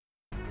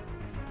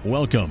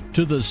Welcome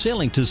to the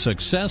Sailing to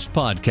Success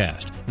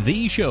podcast,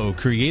 the show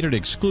created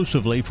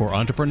exclusively for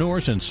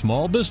entrepreneurs and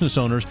small business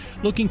owners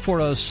looking for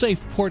a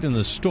safe port in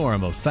the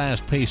storm of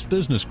fast-paced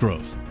business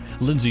growth.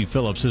 Lyndsay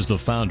Phillips is the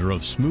founder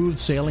of Smooth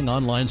Sailing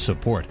Online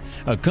Support,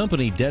 a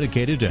company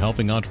dedicated to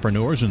helping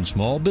entrepreneurs and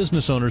small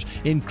business owners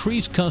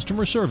increase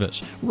customer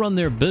service, run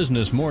their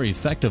business more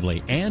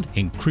effectively, and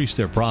increase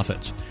their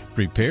profits.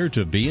 Prepare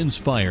to be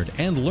inspired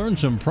and learn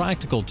some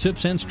practical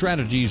tips and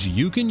strategies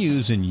you can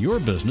use in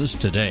your business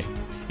today.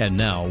 And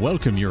now,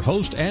 welcome your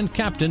host and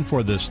captain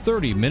for this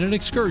 30-minute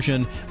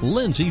excursion,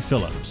 Lyndsay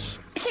Phillips.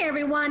 Hey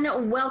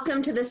everyone,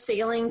 welcome to the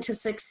Sailing to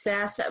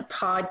Success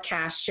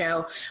podcast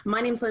show. My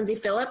name is Lyndsay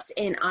Phillips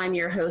and I'm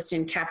your host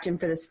and captain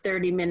for this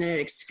 30-minute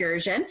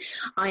excursion.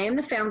 I am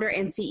the founder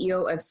and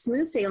CEO of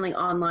Smooth Sailing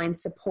Online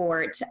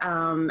Support,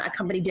 a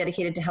company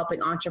dedicated to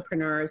helping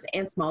entrepreneurs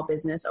and small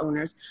business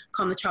owners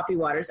calm the choppy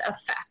waters of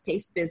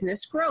fast-paced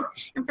business growth.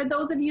 And for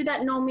those of you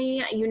that know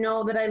me, you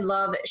know that I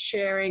love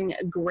sharing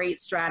great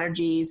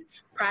strategies,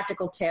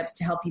 practical tips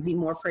to help you be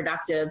more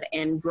productive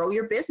and grow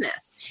your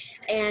business.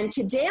 And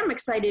today I'm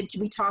excited to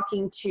be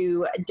talking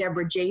to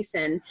Debra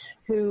Jason,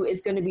 who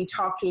is going to be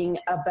talking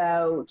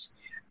about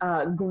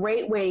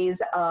great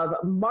ways of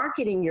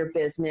marketing your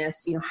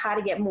business, you know, how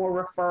to get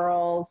more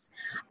referrals,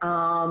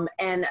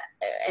 and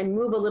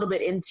move a little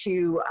bit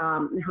into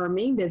her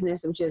main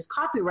business, which is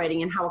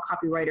copywriting, and how a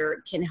copywriter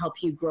can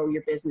help you grow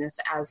your business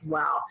as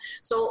well.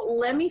 So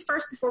let me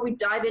first, before we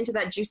dive into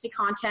that juicy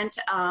content,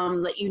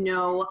 let you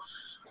know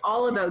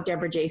all about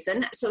Debra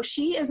Jason. So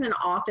she is an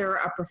author,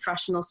 a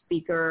professional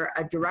speaker,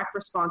 a direct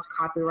response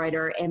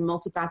copywriter, and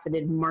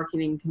multifaceted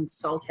marketing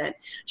consultant.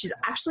 She's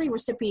actually a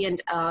recipient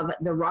of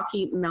the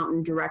Rocky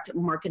Mountain Direct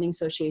Marketing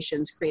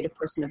Association's Creative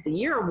Person of the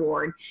Year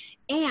Award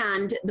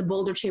and the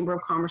Boulder Chamber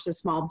of Commerce's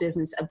Small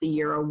Business of the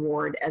Year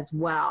Award as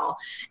well.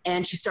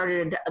 And she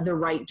started The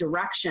Right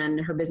Direction,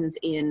 her business,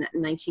 in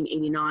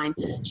 1989.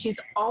 She's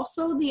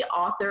also the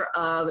author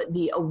of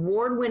the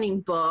award-winning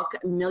book,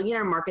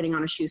 Millionaire Marketing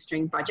on a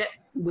Shoestring Budget,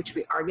 which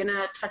we are going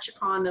to touch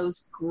upon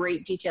those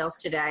great details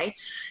today.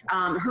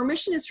 Her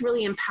mission is to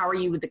really empower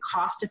you with the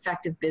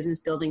cost-effective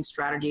business building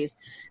strategies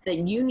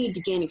that you need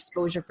to gain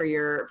exposure for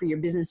your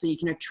business so you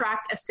can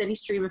attract a steady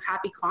stream of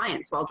happy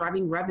clients while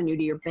driving revenue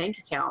to your bank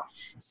account.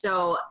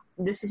 So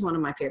this is one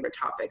of my favorite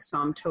topics, so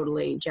I'm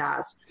totally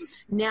jazzed.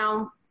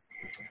 Now,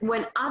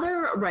 when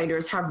other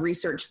writers have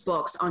researched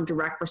books on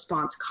direct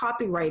response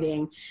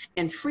copywriting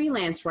and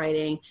freelance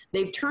writing,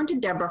 they've turned to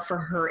Debra for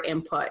her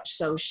input.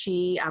 So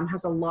she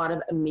has a lot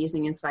of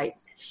amazing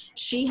insights.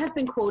 She has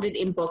been quoted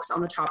in books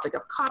on the topic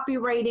of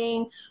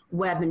copywriting,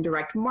 web and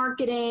direct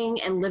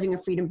marketing, and living a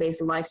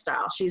freedom-based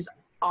lifestyle. She's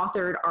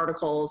authored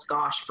articles,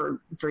 for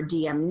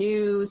DM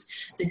News,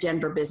 the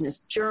Denver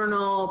Business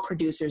Journal,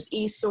 Producers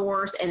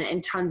eSource,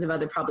 and tons of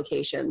other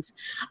publications.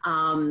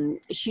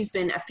 She's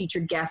been a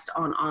featured guest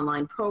on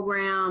online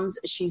programs.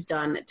 She's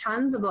done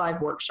tons of live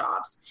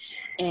workshops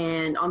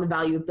and on the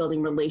value of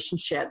building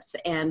relationships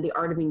and the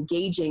art of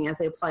engaging as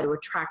they apply to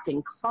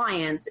attracting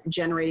clients,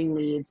 generating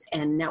leads,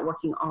 and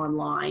networking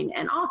online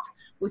and off,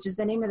 which is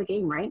the name of the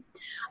game, right?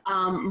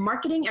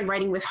 Marketing and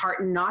writing with heart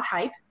and not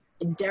hype.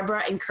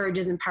 Debra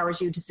encourages and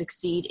empowers you to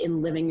succeed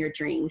in living your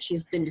dream.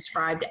 She's been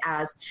described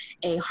as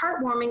a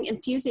heartwarming,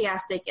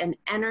 enthusiastic, and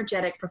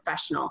energetic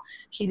professional.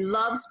 She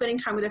loves spending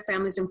time with her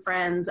families and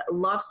friends,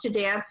 loves to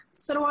dance.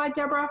 So do I,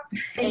 Debra.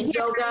 And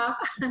yoga.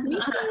 Me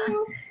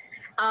too.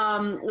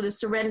 The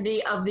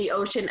serenity of the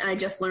ocean. And I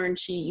just learned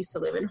she used to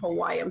live in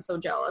Hawaii. I'm so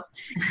jealous.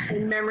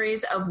 And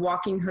memories of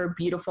walking her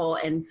beautiful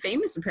and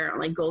famous,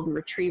 apparently, golden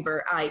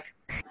retriever, Ike,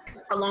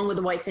 along with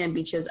the white sand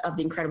beaches of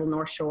the incredible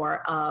North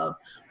Shore of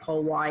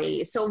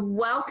Hawaii. So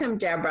welcome,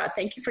 Debra.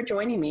 Thank you for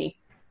joining me.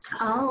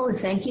 Oh,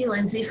 thank you,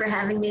 Lyndsay, for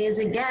having me as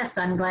a guest.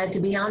 I'm glad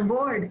to be on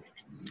board.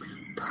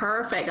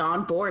 Perfect.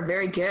 On board.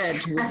 Very good.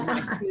 With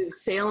my smooth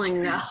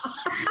sailing.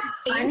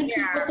 Trying to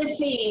keep with the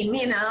theme,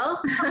 you know.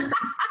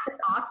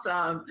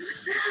 Awesome.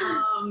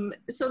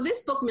 So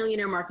this book,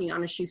 Millionaire Marketing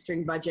on a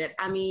Shoestring Budget,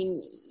 I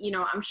mean, you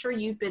know, I'm sure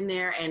you've been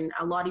there, and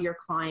a lot of your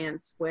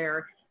clients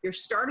where you're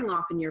starting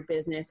off in your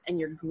business and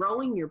you're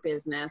growing your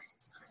business,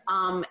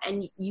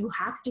 and you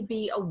have to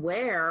be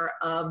aware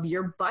of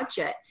your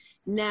budget.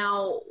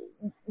 Now,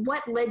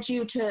 what led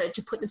you to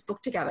put this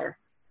book together?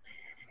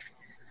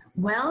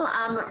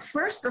 Well,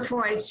 first,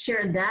 before I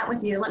share that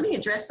with you, let me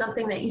address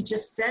something that you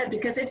just said,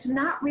 because it's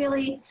not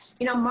really,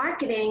 you know,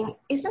 marketing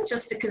isn't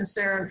just a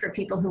concern for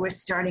people who are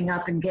starting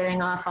up and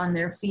getting off on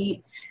their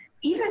feet.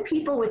 Even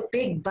people with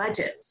big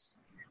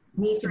budgets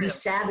need to be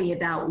savvy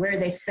about where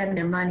they spend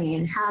their money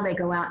and how they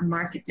go out and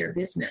market their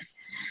business.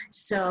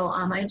 So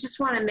I just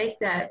want to make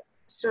that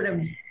sort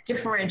of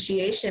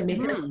differentiation,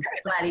 because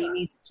everybody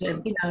needs to,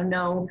 you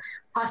know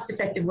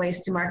cost-effective ways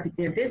to market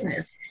their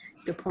business.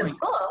 Good point. The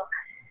book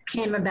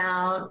came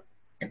about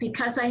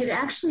because I had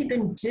actually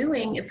been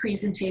doing a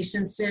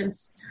presentation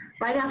since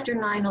right after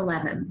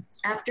 9/11.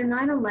 After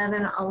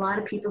 9/11, a lot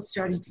of people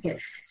started to get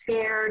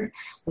scared.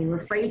 They were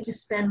afraid to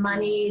spend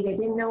money. They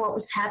didn't know what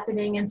was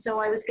happening. And so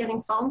I was getting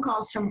phone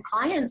calls from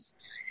clients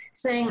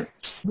saying,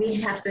 we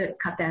have to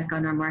cut back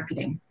on our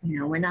marketing.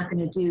 We're not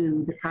going to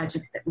do the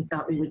project that we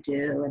thought we would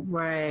do. And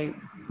right.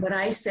 What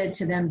I said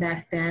to them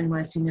back then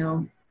was,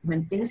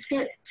 when things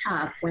get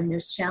tough, when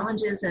there's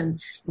challenges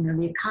and,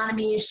 the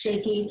economy is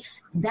shaky,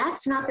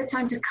 that's not the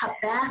time to cut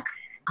back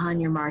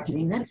on your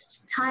marketing.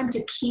 That's time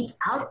to keep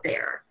out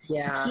there,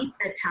 to keep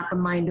that top of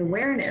mind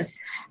awareness.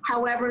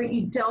 However,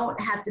 you don't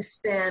have to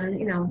spend,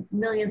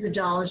 millions of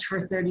dollars for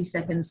a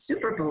 30-second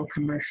Super Bowl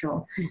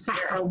commercial.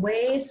 There are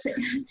ways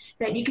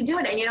that you can do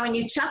it. And, and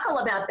you chuckle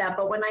about that.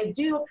 But when I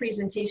do a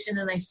presentation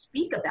and I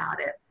speak about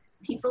it,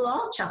 people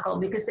all chuckle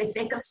because they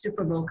think of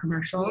Super Bowl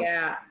commercials.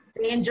 Yeah.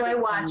 They enjoy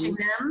watching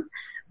them.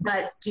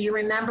 But do you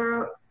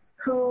remember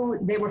who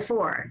they were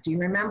for? Do you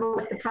remember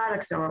what the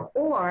products are?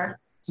 Or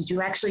did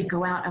you actually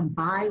go out and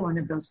buy one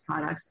of those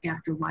products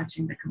after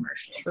watching the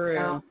commercials? True.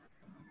 So,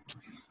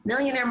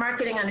 Millionaire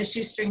Marketing on a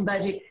Shoestring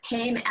Budget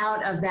came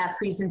out of that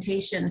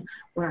presentation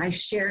where I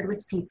shared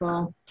with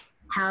people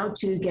how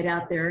to get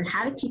out there,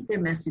 how to keep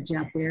their message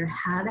out there,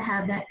 how to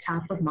have that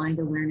top of mind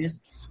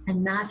awareness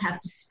and not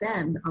have to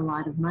spend a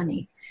lot of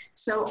money.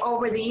 So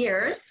over the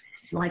years,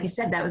 like I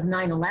said, that was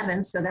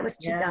 9/11, so that was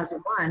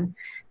 2001.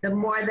 The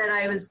more that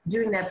I was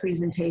doing that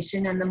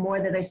presentation and the more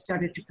that I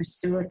started to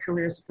pursue a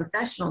career as a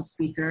professional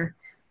speaker,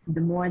 the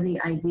more the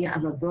idea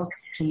of a book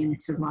came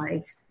to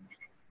life.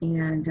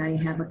 And I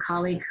have a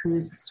colleague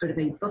who's sort of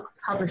a book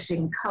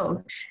publishing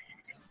coach,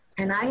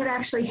 and I had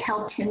actually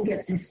helped him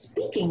get some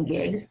speaking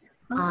gigs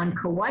on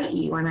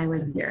Kauai when I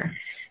lived there.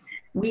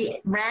 We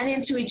ran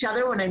into each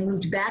other when I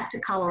moved back to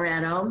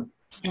Colorado,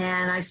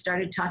 and I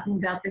started talking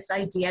about this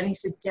idea. And he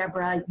said,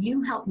 Debra,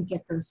 you helped me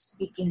get those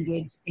speaking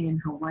gigs in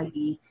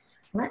Hawaii.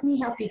 Let me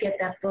help you get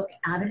that book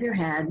out of your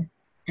head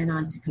and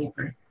onto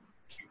paper.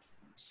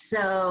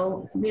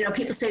 So,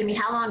 people say to me,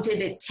 how long did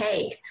it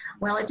take?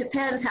 Well, it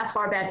depends how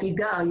far back you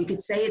go. You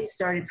could say it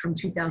started from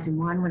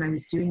 2001 when I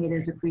was doing it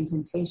as a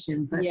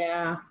presentation. But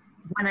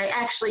when I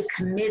actually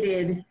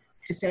committed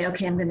to say,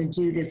 okay, I'm going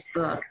to do this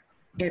book,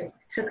 it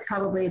took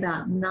probably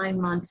about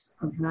 9 months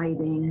of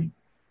writing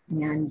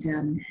and,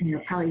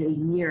 probably a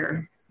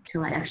year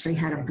till I actually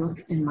had a book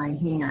in my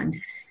hand.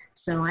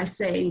 So I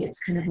say it's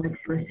kind of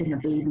like birthing a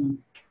baby.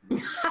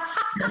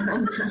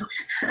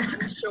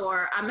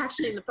 Sure. I'm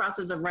actually in the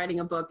process of writing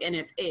a book, and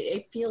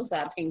it feels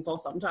that painful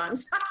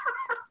sometimes.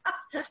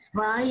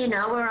 Well,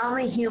 we're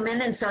only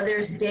human. And so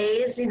there's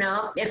days,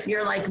 if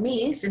you're like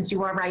me, since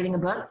you are writing a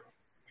book,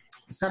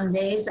 some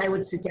days I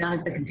would sit down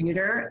at the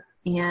computer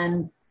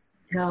and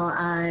go,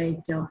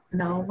 I don't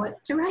know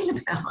what to write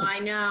about. I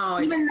know.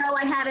 Even though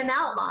I had an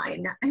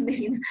outline. I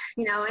mean,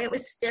 it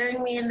was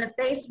staring me in the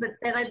face, but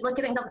then I'd look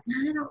at it and go,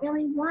 I don't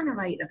really want to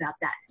write about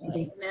that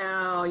today.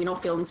 No, you don't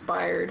feel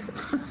inspired.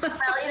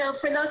 Well,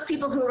 for those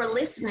people who are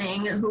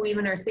listening, who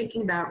even are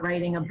thinking about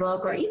writing a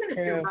book, or even if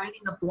you're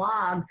writing a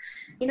blog,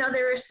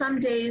 there are some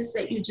days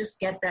that you just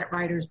get that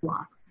writer's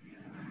block.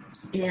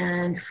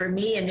 And for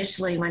me,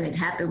 initially, when it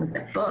happened with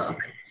the book,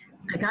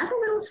 I got a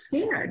little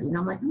scared.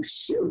 I'm like, oh,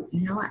 shoot,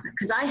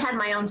 because I had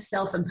my own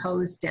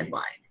self-imposed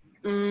deadline.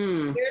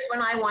 Here's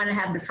when I want to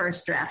have the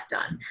first draft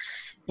done.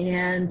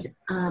 And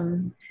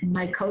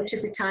my coach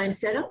at the time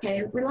said,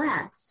 okay,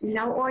 relax,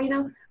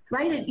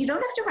 write it. You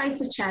don't have to write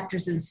the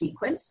chapters in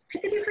sequence.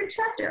 Pick a different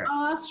chapter.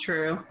 Oh, that's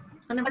true.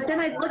 But then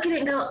I'd look at it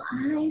and go,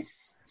 I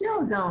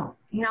still don't,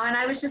 and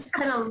I was just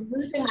kind of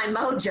losing my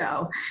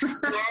mojo.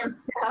 And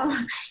so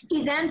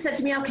he then said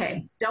to me,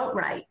 okay, don't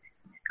write.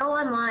 Go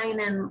online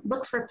and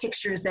look for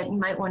pictures that you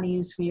might want to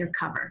use for your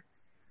cover.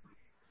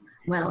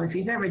 Well, if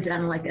you've ever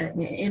done like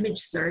an image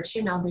search,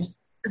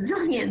 there's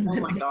zillions.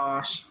 Oh my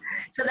gosh.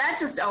 So that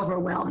just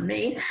overwhelmed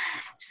me.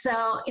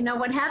 So,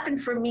 what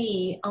happened for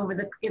me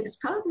it was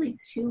probably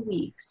 2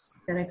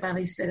 weeks that I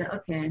finally said,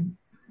 okay,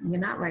 you're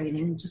not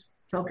writing, just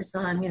focus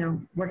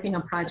on, working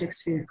on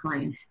projects for your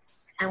clients.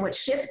 And what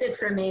shifted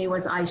for me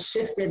was I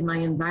shifted my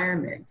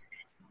environment.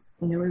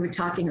 We were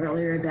talking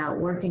earlier about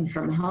working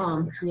from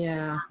home.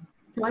 Yeah.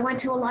 So I went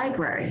to a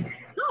library.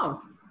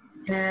 Oh.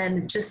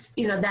 And just,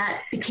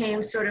 that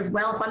became sort of,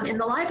 well, if I'm in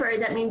the library,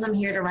 that means I'm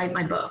here to write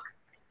my book.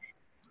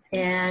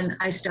 And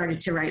I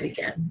started to write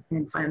again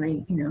and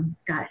finally,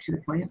 got to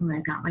the point where I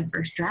got my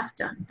first draft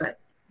done. But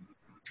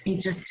it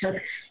just took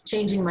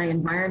changing my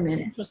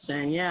environment.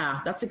 Interesting.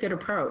 Yeah, that's a good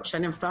approach. I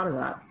never thought of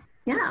that.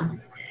 Yeah.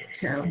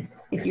 So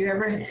if you're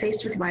ever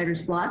faced with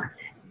writer's block,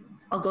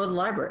 I'll go to the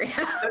library.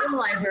 Go to the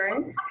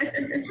library.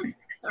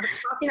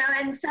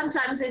 And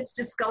sometimes it's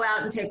just go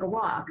out and take a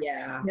walk.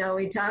 Yeah.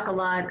 We talk a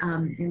lot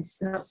in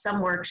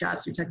some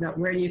workshops, we talk about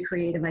where do your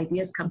creative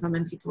ideas come from,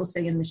 and people will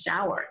say in the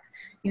shower.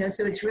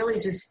 So it's really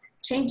just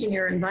changing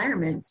your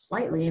environment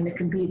slightly, and it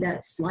can be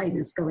that slight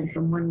as going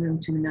from one room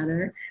to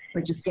another,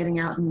 or just getting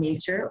out in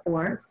nature,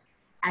 or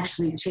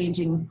actually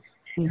changing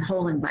your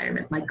whole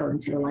environment, like going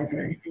to the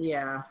library.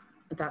 Yeah.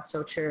 That's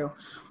so true.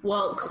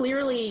 Well,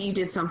 clearly you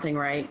did something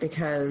right,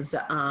 because,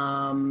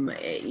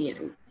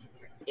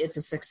 it's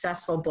a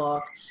successful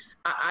book.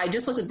 I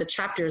just looked at the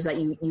chapters that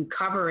you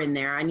cover in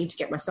there. I need to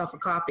get myself a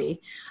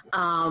copy.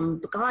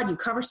 But God, you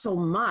cover so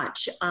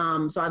much.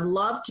 So I'd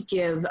love to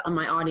give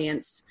my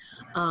audience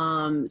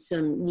some,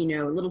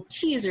 little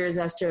teasers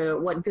as to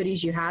what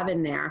goodies you have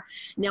in there.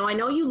 Now, I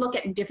know you look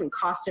at different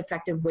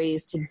cost-effective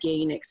ways to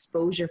gain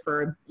exposure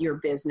for your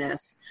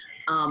business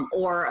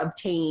or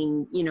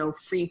obtain,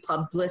 free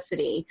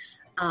publicity.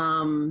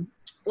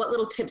 What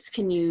little tips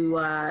can you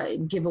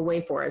give away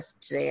for us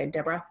today,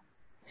 Debra?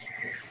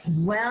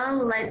 Well,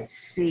 let's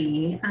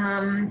see.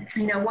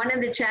 One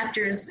of the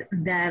chapters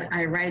that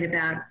I write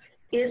about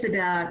is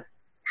about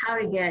how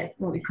to get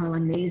what we call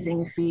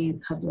amazing free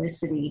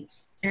publicity.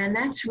 And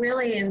that's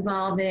really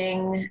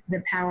involving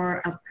the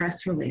power of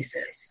press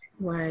releases.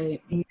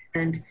 Right.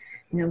 And,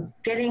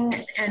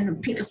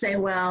 and people say,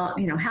 well,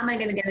 how am I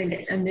going to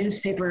get a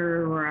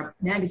newspaper or a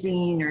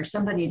magazine or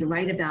somebody to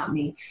write about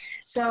me?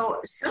 So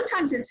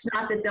sometimes it's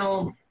not that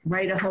they'll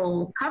write a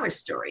whole cover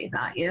story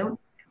about you.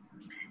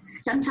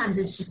 Sometimes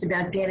it's just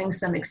about getting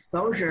some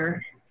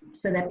exposure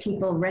so that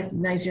people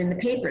recognize you in the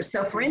paper.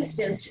 So for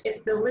instance,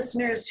 if the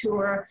listeners who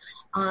are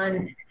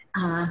on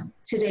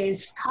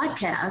today's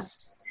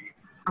podcast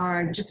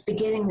are just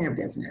beginning their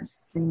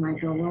business, they might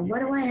go, well,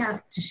 what do I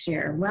have to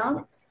share?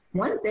 Well,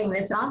 one thing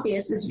that's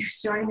obvious is you're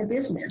starting a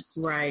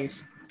business. Right.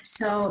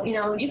 So,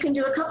 you can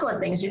do a couple of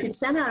things. You could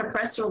send out a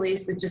press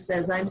release that just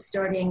says, I'm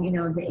starting,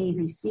 the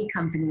ABC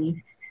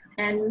company.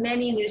 And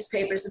many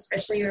newspapers,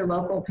 especially your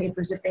local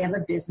papers, if they have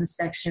a business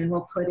section,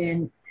 will put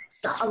in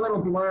a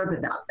little blurb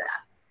about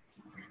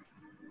that.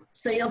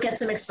 So you'll get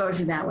some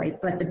exposure that way.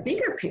 But the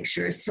bigger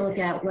picture is to look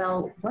at,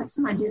 well, what's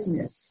my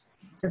business?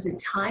 Does it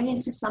tie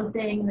into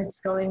something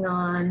that's going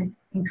on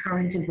in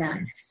current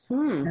events?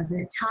 Does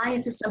it tie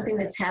into something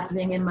that's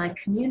happening in my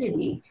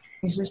community?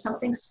 Is there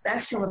something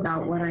special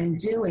about what I'm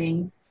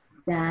doing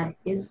that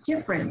is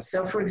different?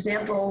 So, for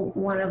example,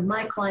 one of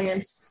my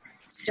clients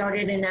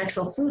started a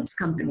natural foods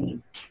company.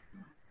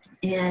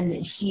 And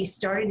he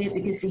started it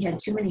because he had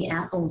too many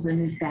apples in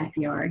his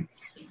backyard.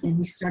 And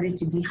he started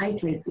to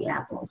dehydrate the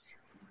apples.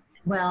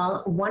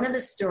 Well, one of the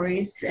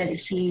stories that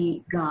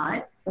he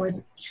got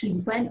was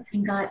he went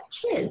and got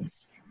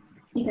kids.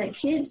 He got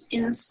kids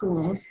in the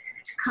schools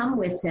to come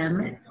with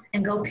him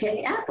and go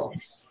pick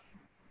apples.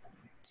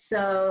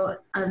 So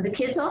the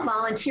kids all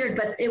volunteered,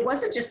 but it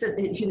wasn't just that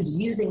he was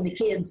using the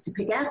kids to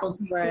pick apples.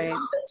 Right. He was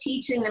also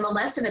teaching them a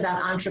lesson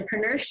about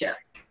entrepreneurship,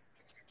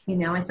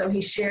 and so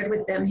he shared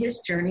with them his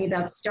journey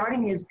about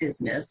starting his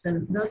business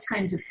and those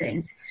kinds of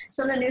things.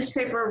 So the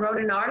newspaper wrote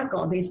an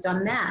article based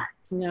on that.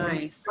 Nice. When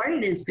he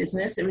started his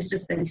business, it was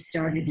just that he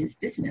started his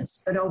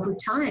business. But over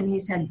time,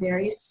 he's had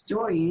various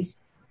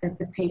stories that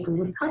the paper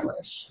would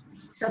publish.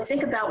 So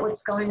think about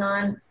what's going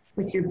on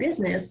with your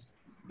business,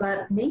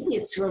 but maybe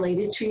it's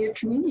related to your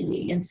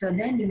community. And so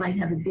then you might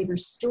have a bigger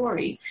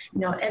story.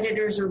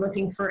 Editors are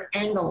looking for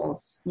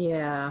angles.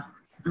 Yeah.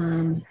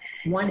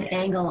 One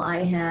angle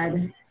I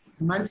had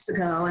months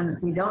ago,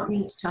 and we don't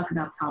need to talk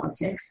about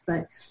politics,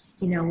 but,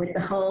 with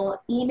the whole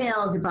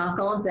email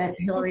debacle that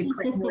Hillary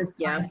Clinton was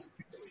yeah.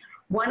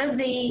 One of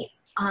the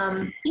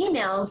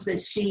emails that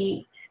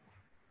she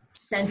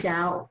sent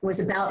out was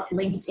about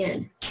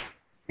LinkedIn.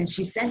 And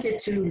she sent it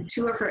to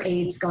two of her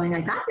aides going, I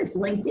got this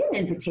LinkedIn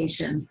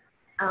invitation.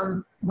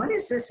 What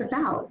is this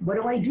about? What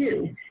do I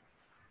do?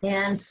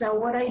 And so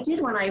what I did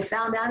when I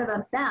found out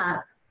about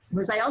that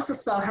was I also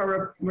saw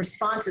her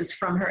responses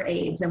from her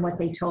aides and what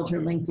they told her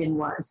LinkedIn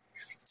was.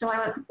 So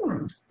I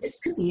went, this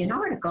could be an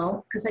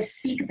article because I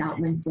speak about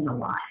LinkedIn a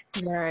lot.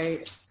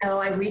 Right. So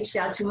I reached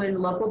out to a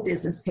local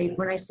business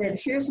paper and I said,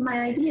 here's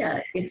my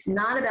idea. It's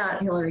not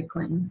about Hillary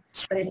Clinton,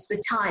 but it's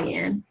the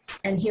tie-in.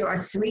 And here are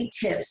 3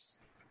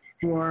 tips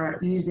for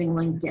using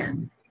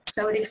LinkedIn.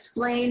 So it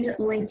explained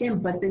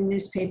LinkedIn, but the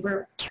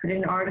newspaper put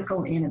an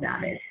article in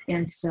about it.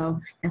 And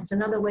so that's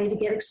another way to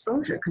get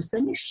exposure because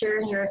then you're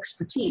sharing your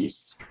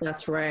expertise.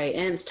 That's right.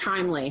 And it's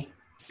timely.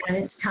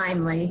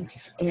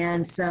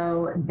 And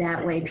so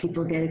that way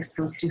people get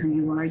exposed to who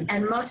you are.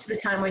 And most of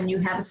the time when you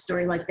have a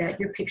story like that,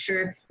 your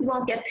picture, you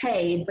won't get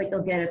paid, but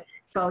you'll get a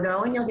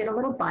photo and you'll get a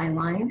little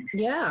byline.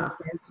 Yeah.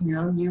 Because,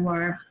 you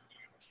are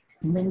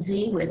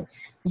Lyndsay with,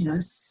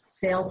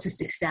 Sale to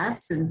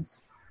Success and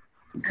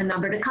a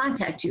number to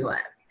contact you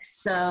at.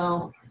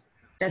 So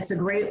that's a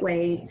great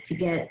way to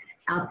get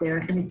out there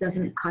and it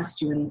doesn't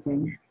cost you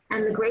anything.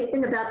 And the great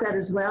thing about that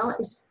as well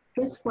is,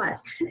 guess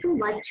what? People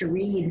like to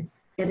read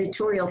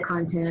editorial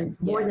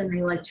content more than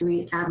they like to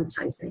read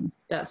advertising.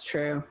 That's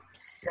true.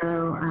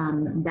 So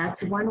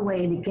that's one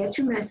way to get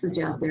your message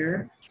out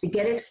there, to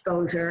get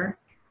exposure,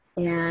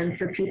 and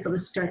for people to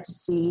start to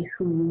see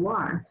who you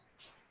are.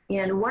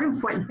 And one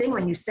important thing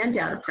when you send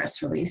out a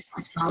press release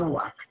is follow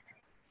up.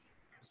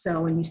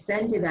 So when you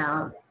send it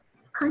out,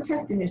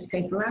 contact the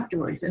newspaper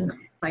afterwards. And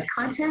by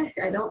contact,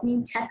 I don't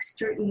mean text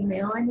or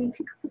email. I mean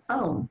pick up the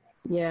phone.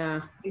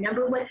 Yeah.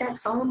 Remember what that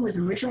phone was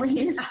originally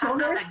used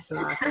for?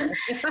 Exactly.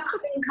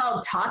 Something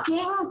called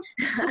talking.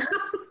 And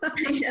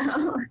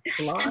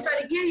so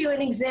to give you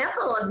an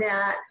example of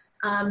that,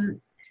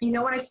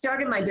 when I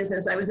started my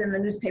business, I was in the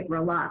newspaper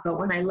a lot. But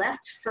when I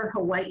left for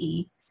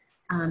Hawaii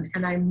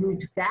and I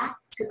moved back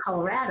to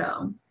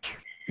Colorado,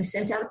 I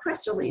sent out a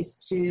press release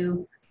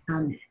to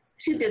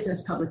 2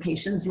 business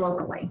publications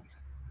locally.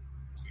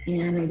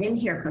 And I didn't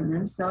hear from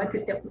them, so I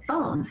picked up the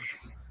phone.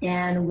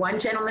 And one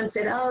gentleman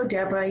said, "Oh,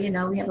 Debra,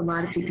 we have a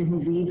lot of people who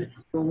leave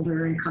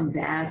Boulder and come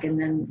back, and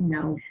then,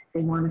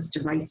 they want us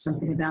to write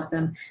something about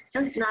them. So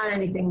it's not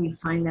anything we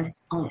find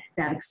that's all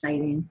that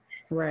exciting."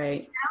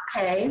 Right.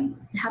 Okay,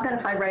 how about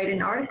if I write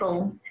an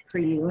article for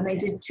you? And I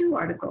did 2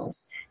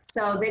 articles.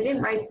 So they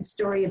didn't write the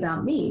story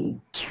about me,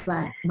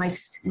 but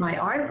my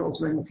articles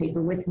were in the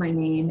paper with my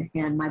name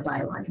and my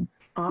byline.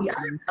 Awesome. The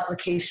other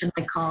publication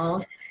I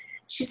called,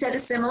 she said a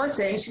similar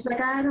thing. She's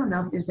like, "I don't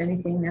know if there's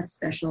anything that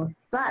special."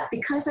 But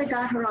because I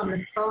got her on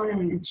the phone and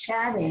we were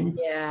chatting,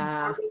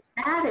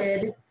 we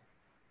chatted,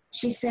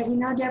 she said,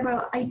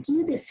 "Debra, I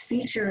do this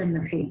feature in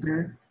the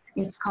paper.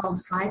 It's called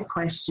 5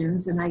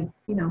 Questions. And I,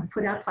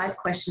 put out 5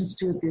 questions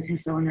to a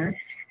business owner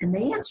and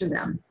they answer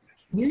them.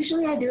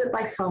 Usually I do it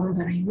by phone,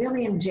 but I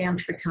really am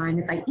jammed for time.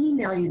 If I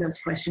email you those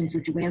questions,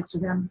 would you answer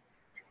them?"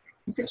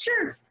 I said,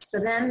 "Sure." So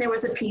then there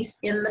was a piece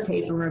in the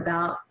paper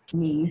about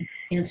me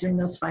answering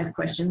those 5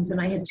 questions. And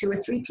I had 2 or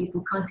 3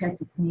 people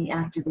contacted me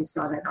after they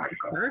saw that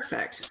article.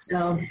 Perfect.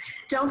 So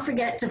don't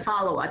forget to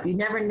follow up. You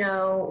never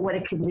know what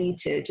it could lead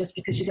to. Just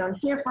because you don't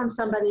hear from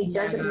somebody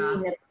doesn't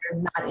mean that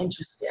they're not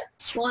interested.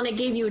 Well, and it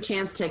gave you a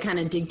chance to kind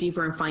of dig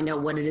deeper and find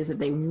out what it is that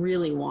they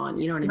really want.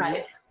 You know what I mean?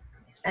 Right.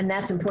 And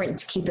that's important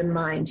to keep in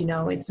mind.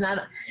 It's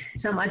not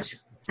so much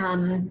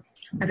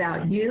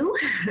about you.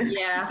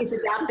 Yes. It's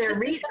about their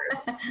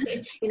readers,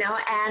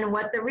 and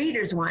what the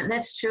readers want. And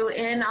that's true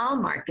in all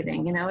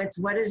marketing. It's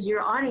what does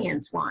your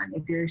audience want?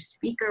 If you're a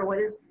speaker, what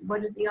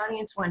does the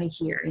audience want to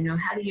hear?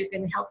 How do you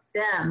can help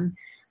them?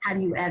 How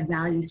do you add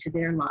value to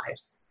their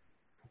lives?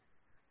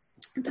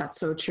 That's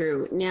so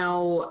true.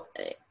 Now,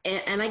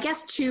 and I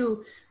guess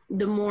too,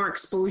 the more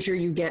exposure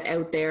you get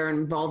out there and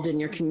involved in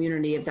your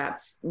community, if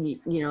that's,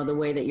 the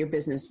way that your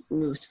business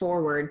moves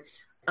forward,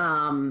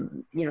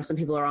 some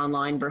people are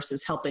online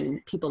versus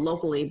helping people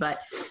locally, but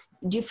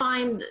do you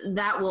find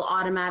that will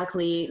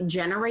automatically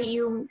generate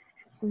you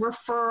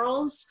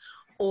referrals,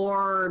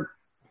 or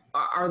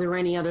are there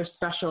any other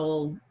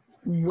special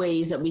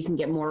ways that we can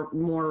get more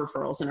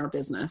referrals in our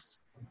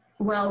business?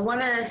 Well,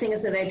 one of the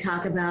things that I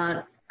talk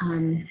about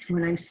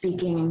when I'm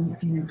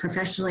speaking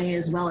professionally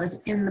as well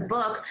as in the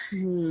book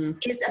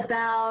is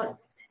about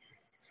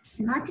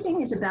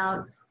marketing is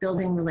about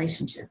building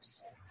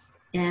relationships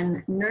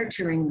and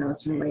nurturing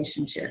those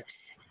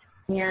relationships.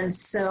 And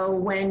so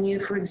when you,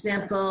 for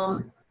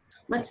example,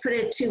 let's put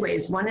it 2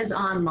 ways. One is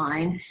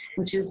online,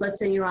 which is, let's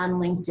say you're on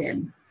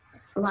LinkedIn.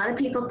 A lot of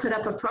people put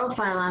up a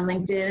profile on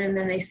LinkedIn and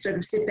then they sort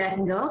of sit back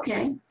and go,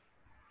 "Okay,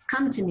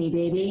 come to me,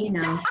 baby."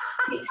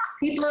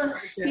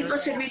 People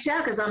should reach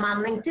out because I'm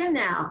on LinkedIn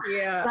now.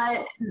 Yeah.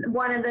 But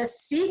one of the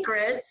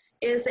secrets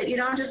is that you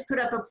don't just put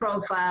up a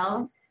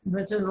profile.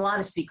 There's a lot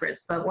of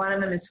secrets, but one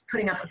of them is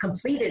putting up a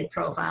completed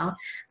profile.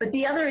 But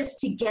the other is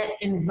to get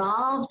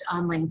involved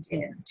on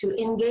LinkedIn,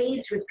 to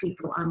engage with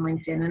people on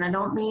LinkedIn. And I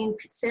don't mean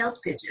sales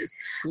pitches.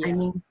 Yeah. I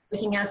mean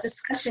looking out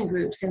discussion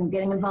groups and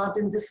getting involved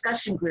in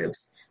discussion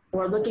groups,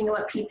 or looking at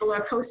what people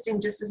are posting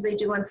just as they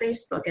do on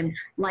Facebook and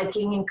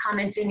liking and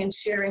commenting and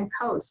sharing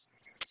posts.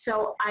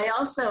 So I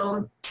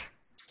also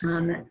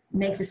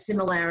make the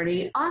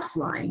similarity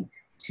offline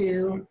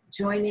to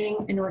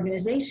joining an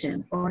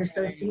organization or an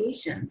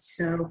association.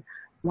 So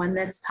one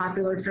that's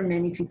popular for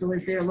many people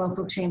is their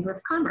local chamber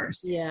of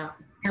commerce. Yeah.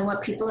 And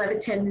what people have a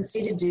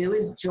tendency to do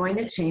is join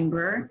a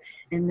chamber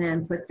and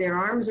then put their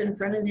arms in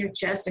front of their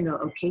chest and go,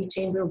 "Okay,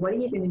 chamber, what are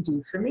you going to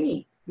do for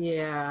me?"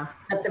 Yeah.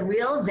 But the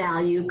real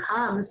value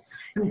comes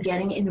from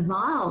getting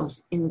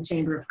involved in the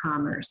Chamber of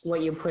Commerce.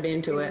 What you put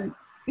into it.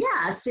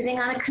 Yeah, sitting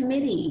on a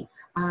committee.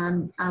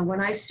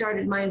 When I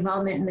started my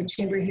involvement in the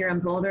chamber here in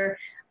Boulder,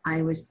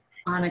 I was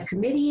on a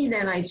committee,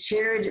 then I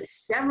chaired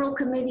several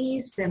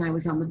committees, then I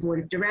was on the board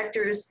of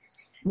directors.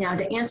 Now,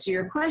 to answer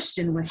your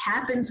question, what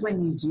happens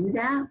when you do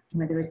that,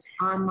 whether it's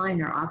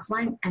online or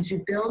offline, as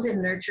you build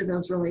and nurture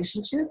those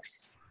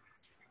relationships,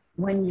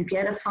 when you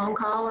get a phone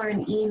call or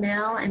an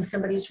email and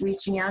somebody's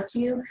reaching out to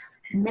you,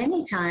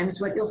 many times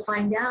what you'll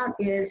find out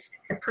is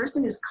the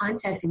person who's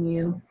contacting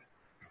you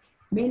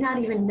may not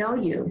even know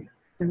you.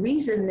 The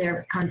reason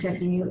they're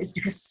contacting you is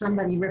because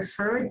somebody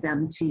referred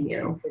them to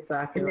you.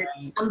 Exactly. And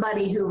that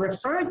somebody who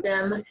referred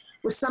them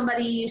was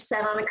somebody you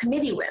sat on a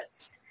committee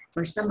with,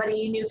 or somebody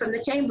you knew from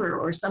the chamber,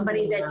 or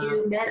somebody that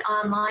you met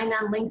online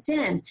on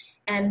LinkedIn.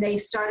 And they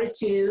started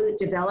to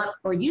develop,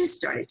 or you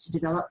started to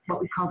develop, what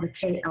we call the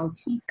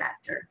KLT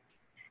factor.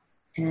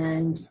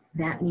 And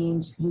that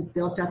means you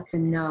built up the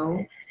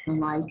know, the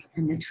like,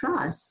 and the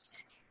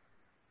trust.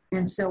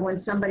 And so when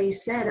somebody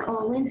said,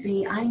 "Oh,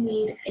 Lyndsay, I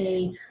need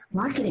a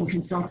marketing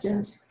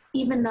consultant,"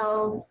 even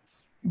though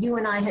you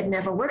and I had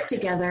never worked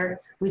together,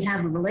 we'd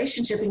have a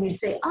relationship and you'd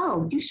say,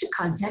 "Oh, you should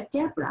contact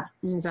Debra."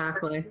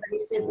 Exactly. Somebody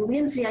said,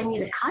 "Lyndsay, I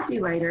need a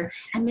copywriter,"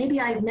 and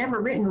maybe I've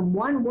never written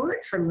one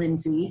word for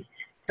Lyndsay,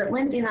 But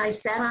Lyndsay and I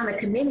sat on a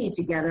committee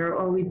together,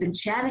 or we've been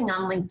chatting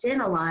on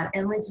LinkedIn a lot.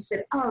 And Lyndsay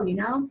said, oh,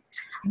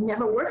 I've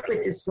never worked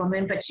with this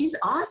woman, but she's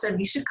awesome.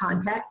 You should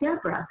contact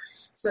Debra.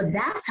 So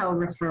that's how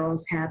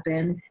referrals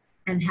happen,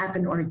 and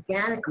happen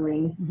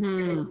organically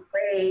in a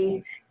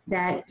way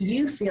that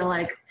you feel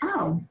like,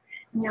 oh,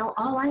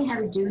 all I had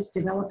to do is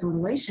develop a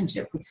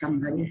relationship with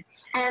somebody.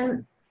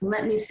 And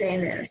let me say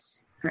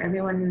this for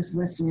everyone who's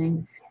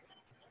listening.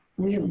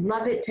 We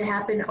love it to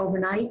happen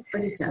overnight,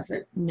 but it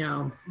doesn't.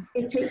 No.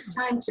 It takes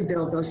time to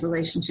build those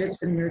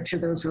relationships and nurture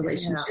those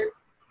relationships.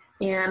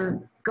 Yeah.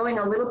 And going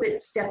a little bit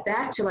step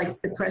back to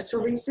like the press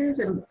releases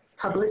and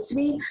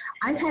publicity,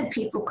 I've had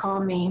people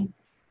call me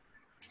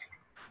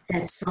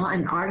that saw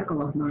an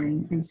article of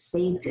mine and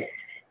saved it.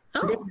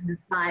 Put it in the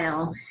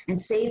file and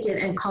saved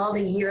it and called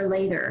a year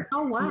later.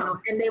 Oh, wow.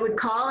 And they would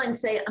call and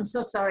say, I'm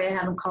so sorry I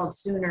haven't called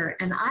sooner.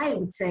 And I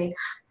would say,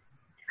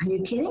 are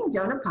you kidding?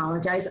 Don't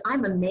apologize.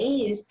 I'm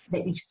amazed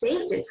that you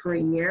saved it for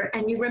a year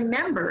and you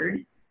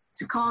remembered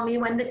to call me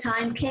when the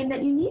time came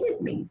that you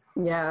needed me.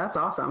 Yeah, that's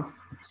awesome.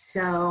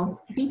 So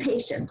be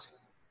patient.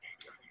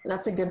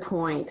 That's a good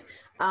point.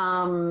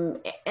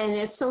 And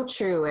it's so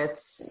true.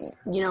 It's,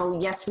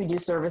 yes, we do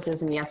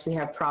services and yes, we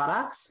have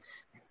products,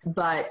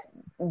 but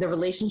the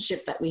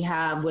relationship that we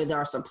have with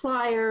our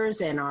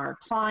suppliers and our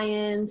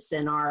clients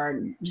and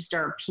our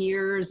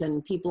peers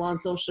and people on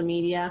social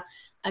media,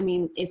 I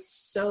mean, it's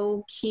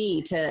so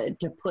key to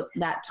put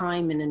that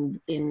time and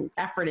in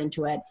effort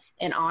into it.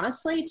 And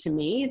honestly, to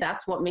me,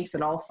 that's what makes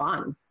it all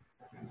fun.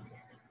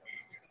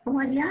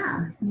 Well,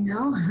 yeah,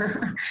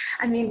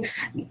 I mean,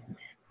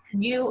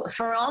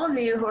 for all of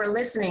you who are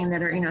listening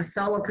that are,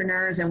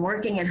 solopreneurs and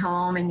working at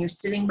home and you're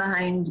sitting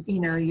behind,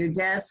 your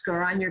desk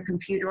or on your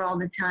computer all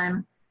the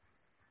time,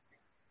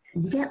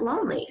 you get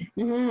lonely,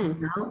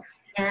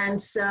 And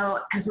so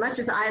as much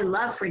as I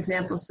love, for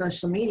example,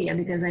 social media,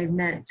 because I've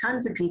met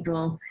tons of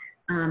people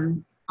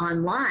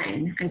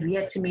online, I've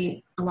yet to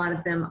meet a lot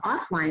of them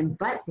offline.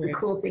 But the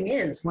cool thing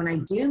is when I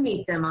do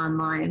meet them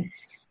online,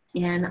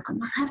 and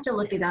I'll have to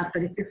look it up,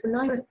 but if you're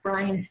familiar with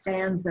Brian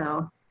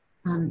Fanzo,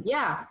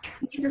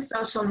 he's a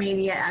social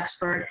media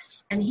expert,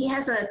 and he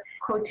has a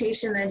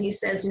quotation that he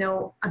says,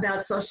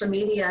 about social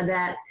media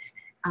that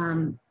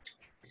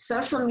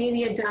social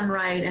media done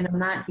right, and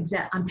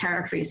I'm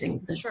paraphrasing,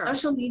 but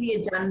social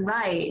media done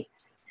right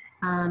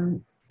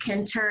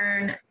can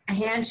turn a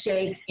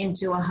handshake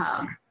into a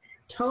hug.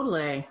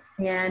 Totally.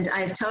 And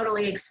I've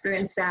totally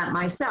experienced that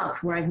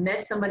myself, where I've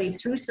met somebody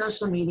through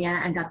social media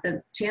and got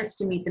the chance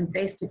to meet them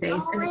face to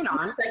face. And it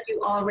feels like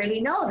you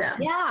already know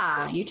them.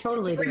 Yeah, you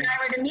totally do. If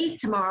I were to meet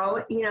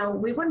tomorrow,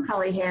 we wouldn't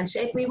probably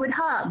handshake, we would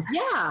hug.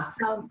 Yeah.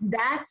 So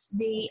that's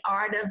the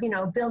art of,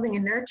 building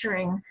and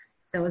nurturing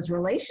those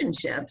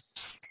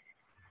relationships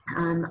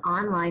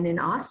online and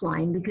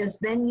offline, because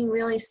then you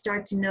really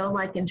start to know,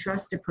 like, and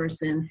trust a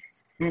person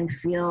and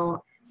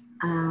feel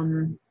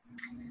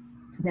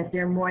that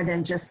they're more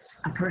than just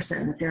a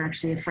person, that they're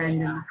actually a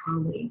friend and a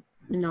colleague.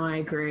 No, I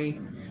agree.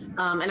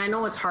 And I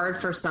know it's hard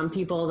for some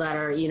people that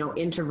are,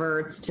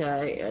 introverts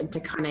to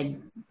kind of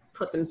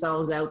put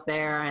themselves out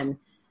there. And,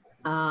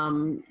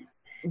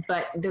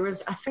 but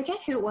I forget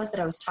who it was that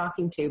I was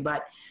talking to,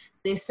 but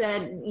they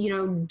said,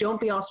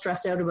 don't be all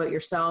stressed out about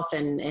yourself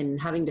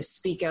and having to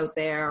speak out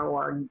there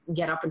or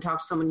get up and talk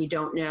to someone you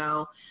don't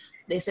know.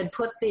 They said,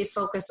 put the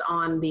focus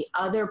on the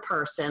other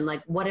person.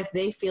 Like, what if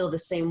they feel the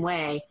same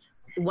way?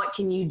 What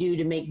can you do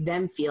to make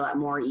them feel at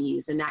more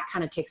ease? And that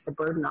kind of takes the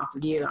burden off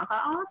of you. And I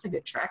thought, oh, that's a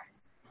good trick.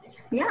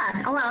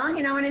 Yeah. Well,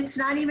 and it's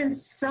not even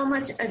so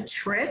much a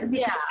trick,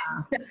 because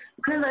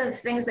one of the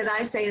things that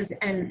I say is,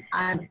 and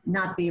I'm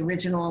not the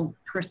original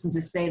person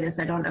to say this,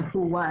 I don't know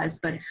who was,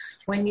 but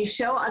when you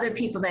show other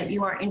people that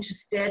you are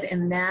interested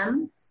in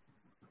them,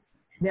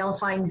 they'll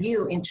find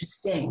you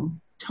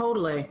interesting.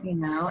 Totally.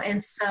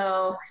 And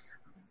so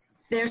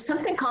there's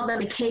something called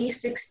the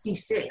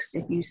K66.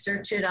 If you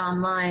search it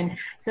online,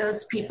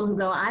 those people who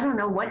go, I don't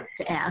know what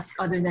to ask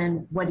other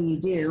than what do you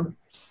do?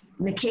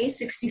 And the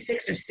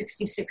K66 are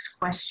 66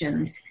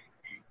 questions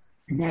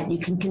that you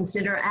can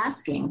consider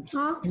asking.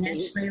 Okay. And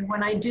actually,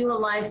 when I do a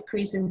live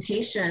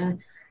presentation,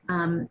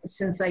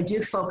 since I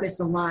do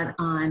focus a lot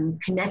on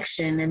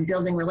connection and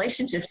building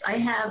relationships,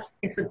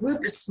 if the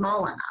group is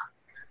small enough,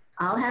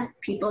 I'll have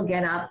people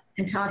get up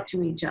and talk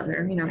to each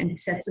other, in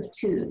sets of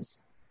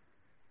twos.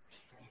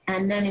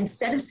 And then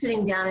instead of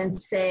sitting down and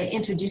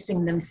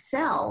introducing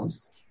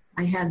themselves,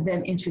 I have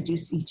them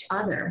introduce each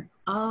other.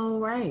 Oh,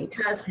 right.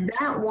 Because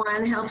that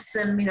one helps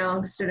them,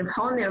 sort of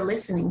hone their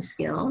listening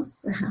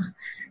skills.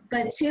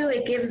 But two,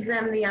 it gives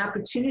them the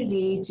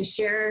opportunity to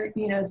share,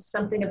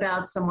 something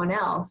about someone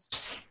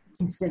else,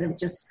 instead of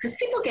just, because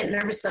people get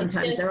nervous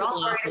sometimes. They're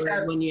all worried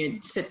about when you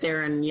sit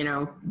there and,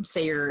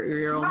 say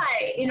your own.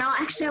 Right.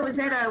 Actually, I was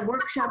at a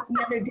workshop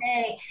the other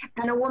day,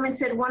 and a woman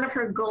said one of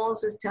her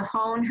goals was to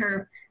hone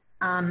her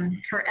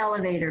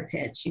elevator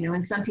pitch,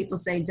 and some people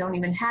say don't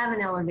even have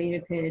an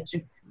elevator pitch,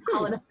 or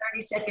call it a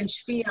 30-second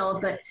spiel.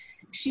 But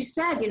she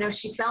said,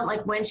 she felt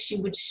like when she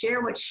would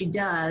share what she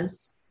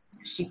does,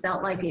 she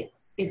felt like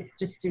it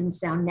just didn't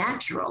sound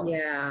natural.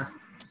 Yeah.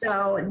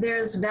 So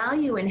there's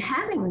value in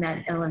having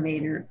that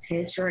elevator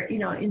pitch, or,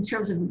 in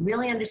terms of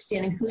really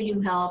understanding who you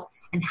help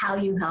and how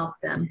you help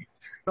them.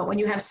 But when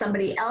you have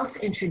somebody else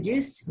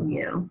introduce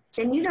you,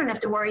 then you don't have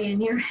to worry in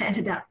your head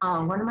about,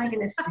 oh, what am I going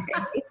to say?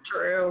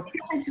 True.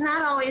 Because it's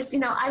not always,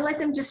 I let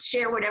them just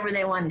share whatever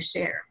they want to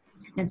share.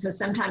 And so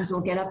sometimes we'll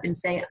get up and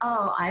say,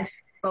 oh, I've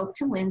spoke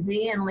to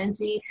Lyndsay, and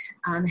Lyndsay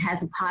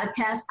has a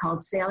podcast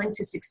called Sailing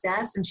to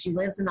Success, and she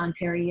lives in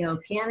Ontario,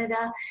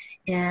 Canada.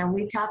 And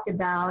we talked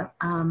about,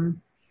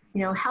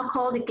 how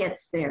cold it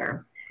gets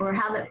there, or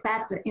how the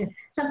fact that,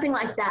 something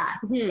like that.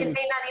 It may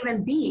not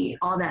even be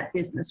all that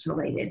business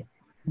related.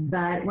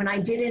 But when I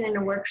did it in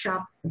a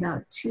workshop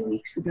about 2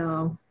 weeks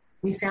ago,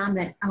 we found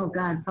that, oh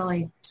God,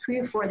 probably 3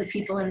 or 4 of the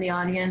people in the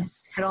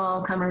audience had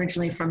all come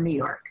originally from New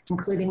York,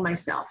 including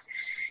myself.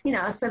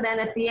 So then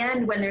at the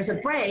end, when there's a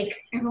break,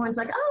 everyone's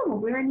like, oh,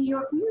 where in New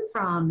York are you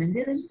from? And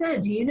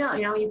do you know,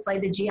 you play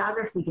the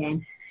geography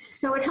game.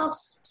 So it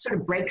helps sort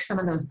of break some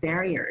of those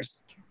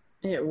barriers.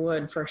 It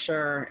would, for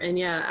sure. And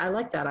yeah, I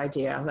like that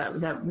idea.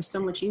 That would be so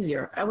much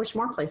easier. I wish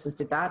more places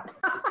did that.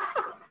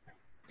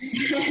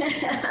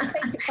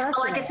 Well,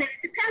 like I said,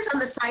 it depends on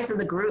the size of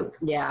the group.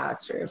 Yeah,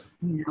 that's true.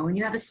 When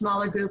you have a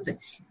smaller group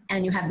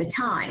and you have the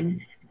time,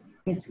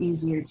 it's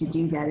easier to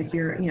do that. If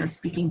you're,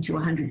 speaking to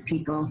 100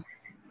 people,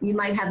 you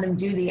might have them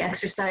do the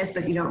exercise,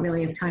 but you don't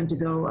really have time to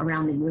go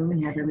around the room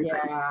and have everybody.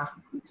 Yeah,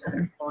 each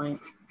other. Point.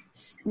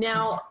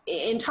 Now,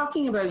 in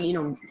talking about,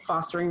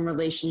 fostering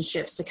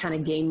relationships to kind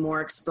of gain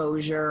more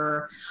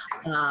exposure,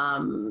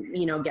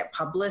 get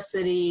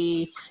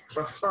publicity,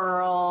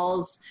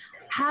 referrals,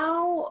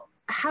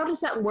 how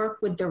does that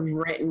work with the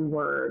written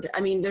word?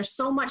 I mean, there's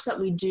so much that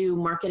we do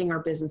marketing our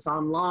business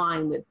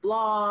online with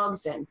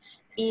blogs and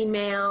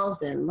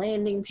emails and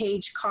landing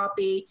page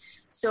copy.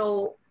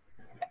 So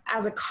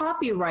as a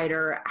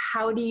copywriter,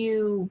 how do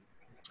you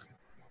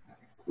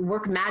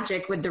work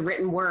magic with the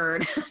written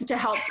word to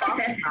help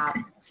foster that?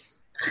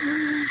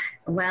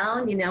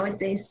 Well, you know what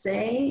they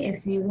say,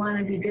 if you want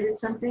to be good at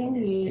something,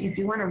 if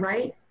you want to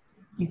write,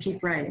 you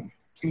keep writing.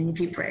 And you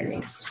keep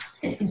writing.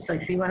 It's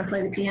like, if you want to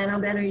play the piano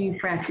better, you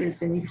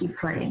practice and you keep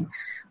playing.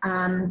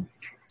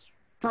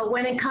 But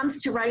when it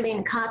comes to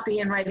writing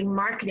copy and writing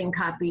marketing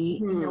copy,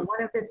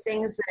 one of the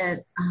things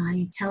that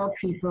I tell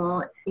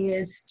people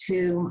is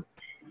to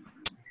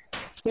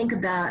think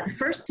about,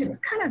 first, to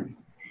kind of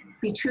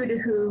be true to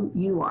who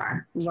you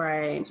are,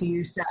 right, to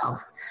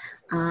yourself.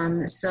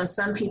 So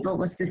some people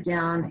will sit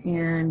down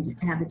and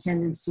have a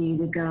tendency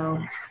to go,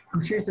 oh,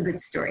 here's a good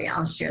story.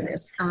 I'll share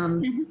this.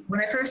 When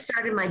I first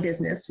started my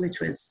business, which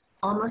was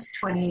almost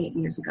 28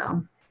 years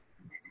ago,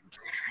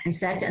 I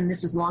sat down, and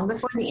this was long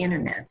before the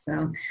internet.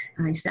 So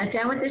I sat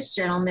down with this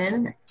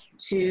gentleman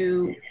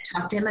to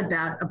talk to him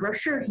about a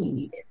brochure he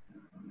needed.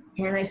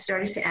 And I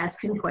started to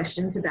ask him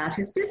questions about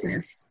his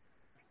business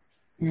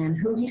and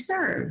who he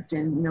served,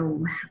 and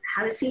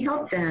how does he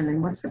help them,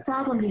 and what's the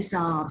problem he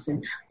solves,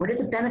 and what are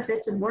the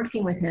benefits of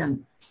working with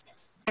him.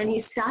 And he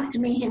stopped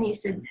me and he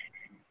said,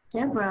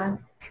 Debra,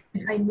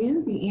 if I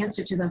knew the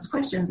answer to those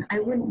questions, I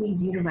wouldn't need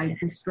you to write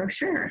this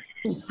brochure.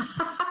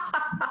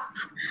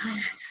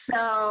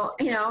 So,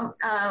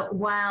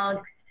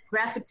 while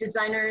graphic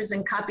designers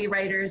and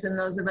copywriters and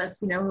those of us,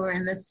 who are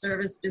in the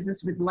service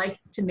business would like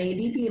to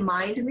maybe be a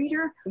mind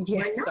reader,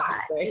 yeah,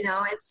 exactly.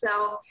 And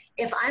so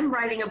if I'm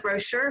writing a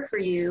brochure for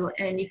you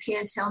and you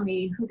can't tell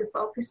me who to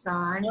focus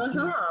on,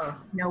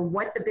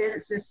 what the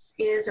business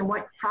is and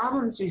what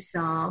problems you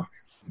solve,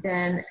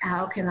 then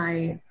how can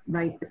I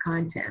write the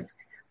content?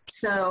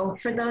 So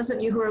for those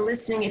of you who are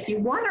listening, if you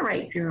want to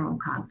write your own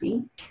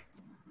copy,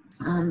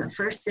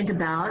 first think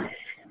about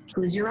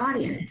who's your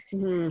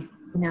audience.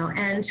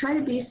 And try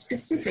to be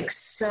specific.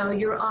 So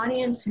your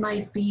audience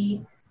might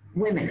be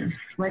women.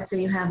 Let's say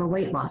you have a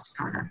weight loss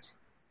product.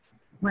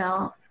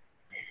 Well,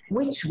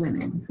 which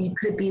women? It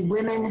could be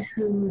women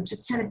who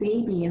just had a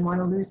baby and want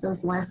to lose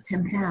those last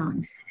 10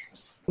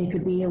 pounds. It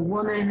could be a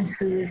woman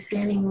who's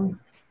getting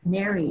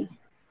married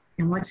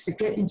and wants to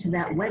get into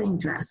that wedding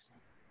dress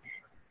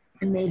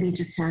and maybe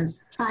just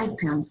has 5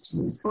 pounds to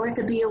lose. Or it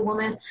could be a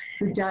woman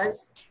who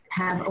does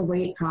have a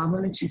weight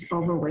problem and she's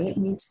overweight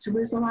and needs to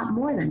lose a lot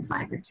more than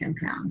 5 or 10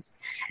 pounds.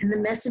 And the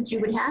message you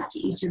would have to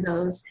each of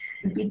those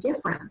would be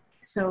different.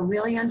 So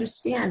really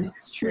understand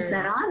who's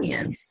that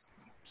audience.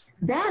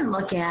 Then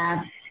look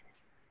at,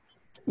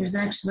 there's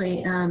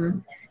actually a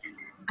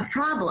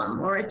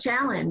problem or a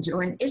challenge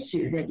or an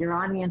issue that your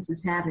audience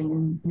is having.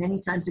 And many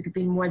times it could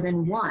be more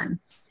than one.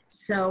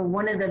 So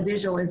one of the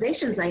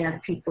visualizations I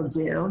have people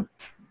do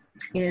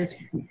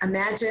is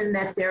imagine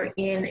that they're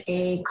in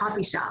a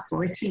coffee shop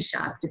or a tea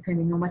shop,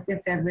 depending on what their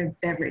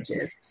beverage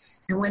is.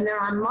 And when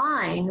they're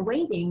online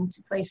waiting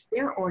to place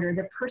their order,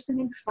 the person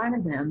in front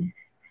of them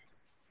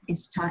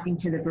is talking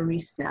to the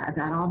barista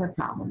about all the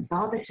problems,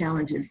 all the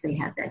challenges they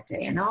had that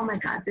day. And oh my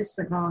God, this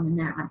went wrong and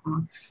that went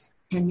wrong.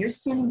 And you're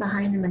standing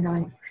behind them and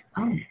going,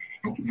 oh,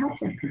 I can help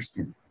that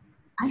person.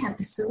 I have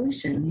the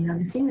solution.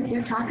 The thing that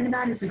they're talking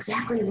about is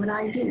exactly what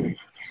I do.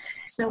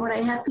 So what I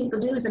have people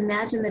do is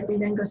imagine that they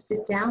then go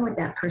sit down with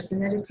that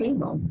person at a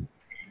table.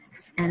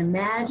 and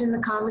imagine the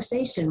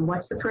conversation.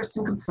 What's the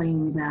person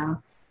complaining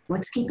about?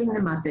 What's keeping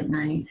them up at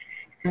night?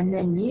 And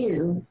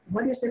then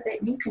what is it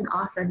that you can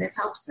offer that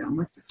helps them?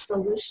 What's the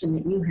solution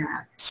that you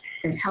have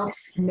that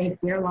helps make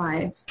their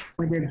lives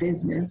or their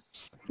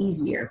business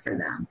easier for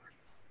them?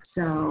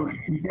 So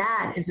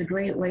that is a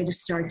great way to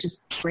start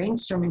just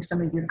brainstorming some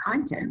of your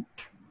content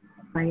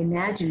by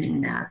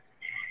imagining that.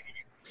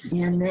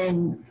 And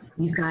then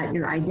you've got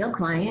your ideal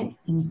client,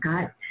 and you've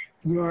got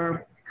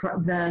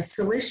the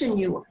solution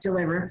you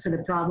deliver for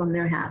the problem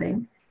they're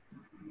having.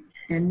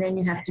 And then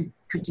you have to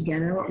put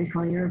together what we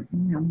call your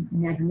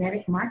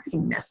magnetic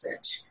marketing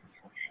message,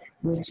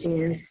 which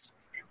is,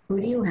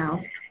 who do you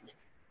help?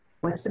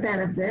 What's the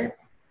benefit?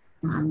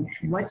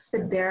 What's the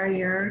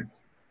barrier?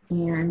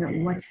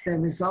 And what's the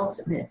result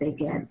that they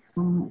get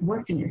from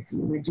working with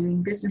you or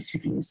doing business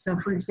with you? So,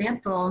 for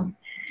example,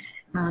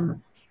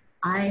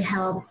 I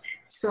help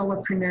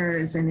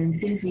solopreneurs and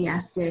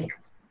enthusiastic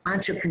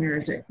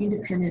entrepreneurs or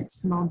independent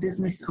small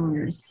business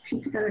owners,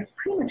 people that are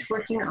pretty much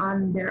working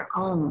on their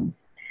own.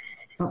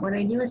 But what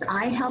I do is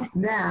I help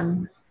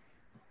them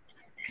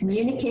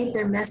communicate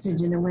their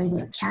message in a way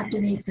that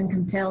captivates and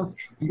compels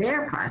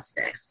their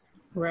prospects.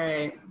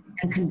 Right.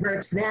 And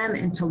converts them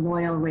into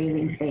loyal,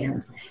 raving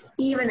fans,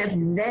 even if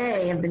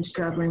they have been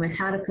struggling with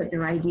how to put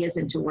their ideas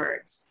into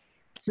words,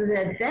 so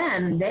that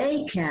then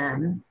they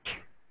can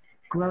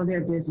grow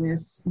their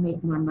business,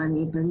 make more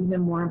money, but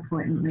even more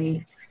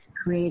importantly,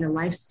 create a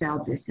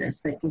lifestyle business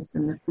that gives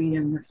them the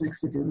freedom, the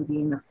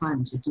flexibility, and the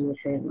fun to do what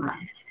they love.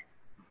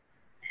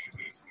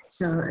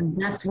 So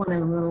that's one of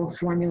the little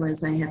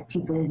formulas I have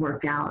people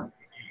work out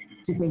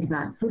to think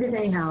about. Who do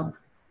they help?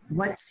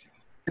 What's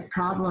the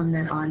problem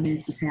that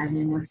audience is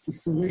having? What's the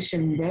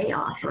solution they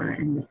offer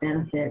and the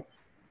benefit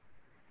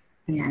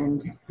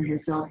and the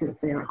result that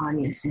their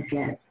audience will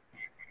get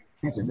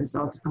as a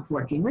result of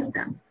working with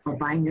them or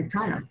buying their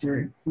product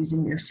or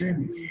using their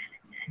service?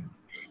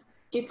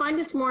 Do you find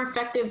it's more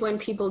effective when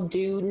people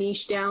do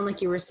niche down,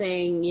 like you were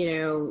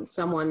saying,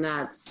 someone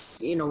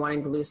that's,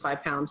 wanting to lose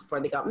 5 pounds before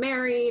they got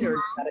married or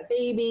just had a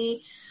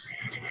baby?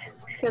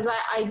 Because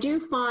I do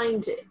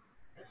find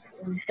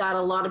that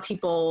a lot of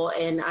people,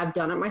 and I've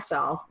done it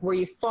myself, where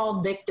you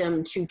fall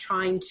victim to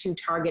trying to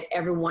target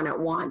everyone at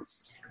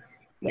once.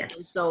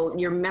 Yes. So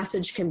your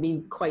message can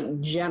be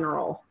quite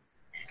general.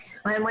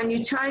 And when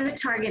you try to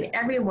target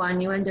everyone,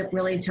 you end up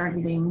really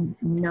targeting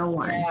no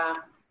one.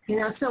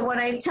 Yeah. So what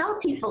I tell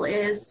people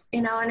is,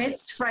 and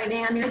it's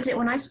Friday.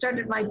 When I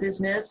started my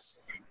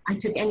business, I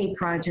took any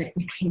project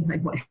that came my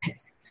way.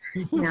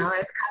 I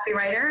was a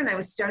copywriter and I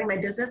was starting my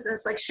business, and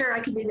it's like, sure,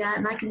 I can do that,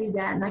 and I can do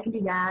that, and I can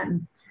do that.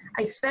 And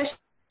I specialized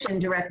in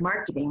direct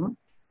marketing.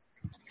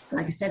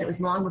 Like I said, it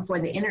was long before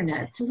the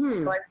internet. Mm-hmm.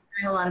 So I was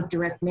doing a lot of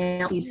direct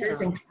mail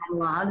pieces and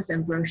catalogs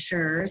and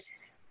brochures.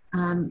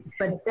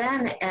 But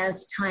then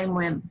as time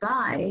went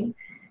by,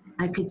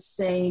 I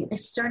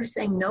started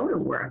saying no to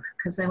work,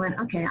 because I went,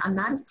 okay, I'm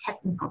not a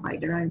technical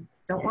writer. I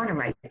don't want to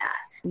write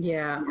that.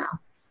 Yeah.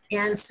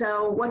 And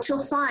so what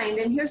you'll find,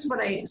 and here's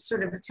what I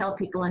sort of tell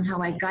people and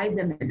how I guide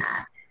them in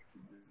that,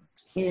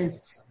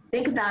 is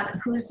think about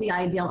who's the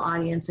ideal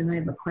audience. And I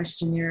have a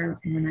questionnaire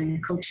when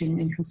I'm coaching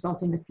and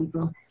consulting with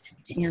people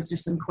to answer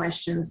some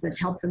questions that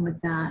help them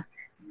with that.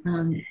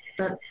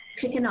 But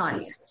pick an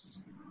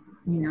audience,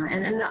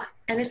 and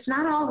it's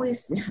not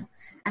always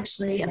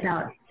actually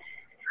about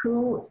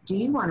who do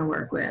you want to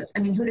work with?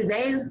 Who do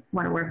they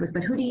want to work with?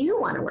 But who do you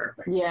want to work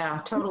with?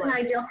 Yeah, totally. Who's an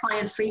ideal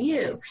client for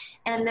you?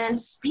 And then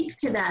speak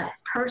to that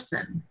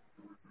person.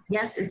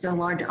 Yes, it's a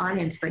large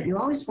audience, but you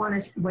always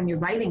want to, when you're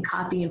writing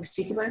copy in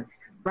particular,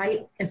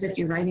 write as if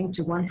you're writing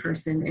to one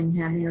person and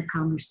having a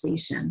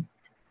conversation.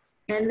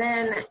 And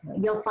then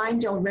you'll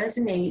find you'll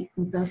resonate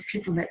with those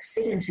people that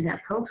fit into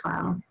that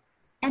profile.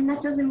 And that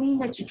doesn't mean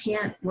that you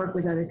can't work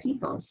with other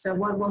people. So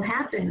what will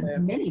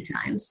happen many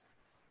times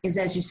is,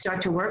 as you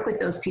start to work with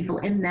those people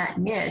in that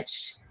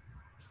niche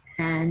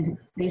and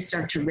they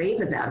start to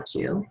rave about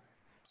you.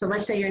 So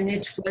let's say your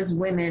niche was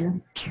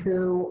women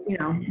who,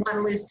 want to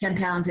lose 10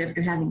 pounds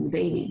after having the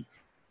baby.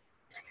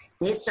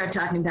 They start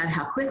talking about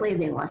how quickly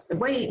they lost the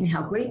weight and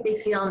how great they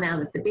feel now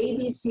that the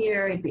baby's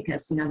here,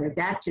 because, they're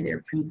back to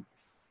their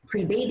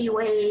pre-baby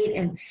weight.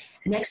 And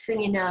next thing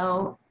you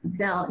know,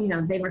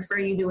 they refer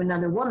you to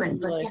another woman.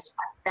 But guess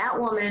what? That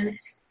woman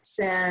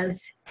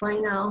says,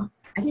 well,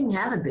 I didn't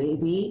have a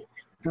baby,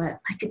 but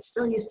I could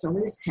still use to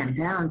lose 10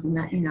 pounds. And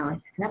that,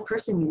 that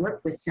person you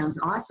work with sounds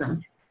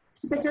awesome.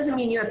 So that doesn't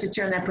mean you have to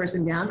turn that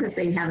person down because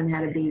they haven't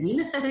had a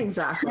baby.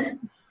 Exactly.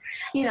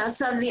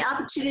 So the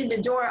opportunity,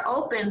 the door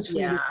opens for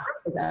you to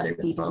work with other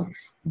people,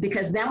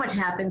 because then what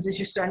happens is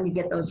you're starting to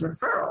get those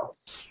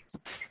referrals.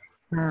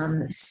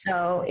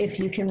 So if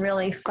you can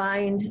really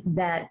find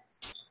that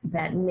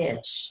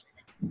niche,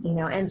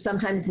 and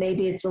sometimes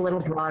maybe it's a little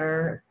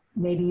broader.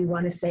 Maybe you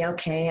want to say,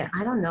 okay,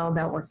 I don't know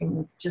about working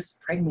with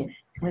just pregnant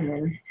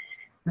women,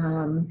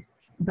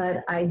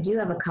 but I do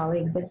have a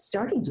colleague that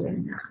started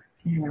doing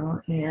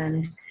that,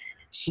 and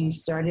she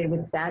started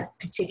with that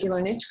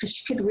particular niche because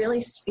she could really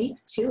speak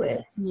to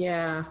it.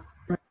 Yeah.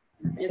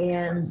 It's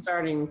And a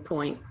starting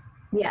point.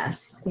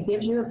 Yes, it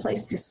gives you a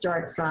place to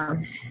start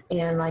from.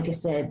 And like I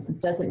said,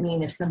 it doesn't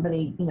mean if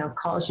somebody,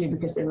 calls you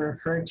because they were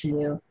referred to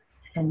you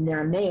and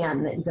they're a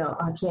man that you go,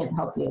 I can't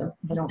help you.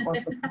 I don't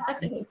work with that.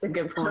 It's a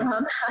good point.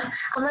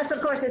 Unless,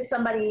 of course, it's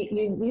somebody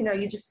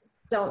you just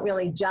don't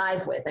really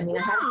jive with. I mean,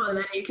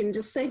 then you can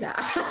just say that.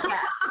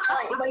 Yes.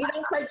 Well, you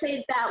don't quite say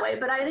it that way,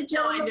 but I had a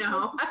gentleman who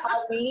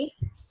called me.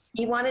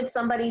 He wanted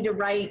somebody to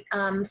write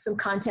some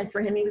content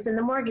for him. He was in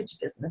the mortgage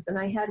business, and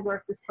I had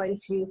worked with quite a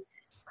few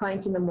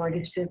clients in the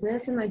mortgage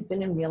business, and I'd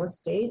been in real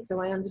estate,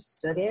 so I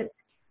understood it.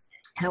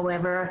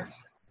 However,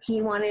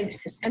 he wanted,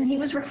 and he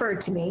was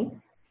referred to me.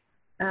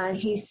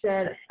 He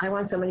said, I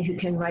want somebody who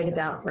can write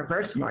about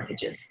reverse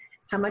mortgages.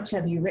 How much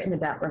have you written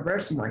about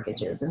reverse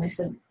mortgages? And I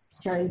said,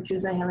 to tell you the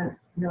truth, I haven't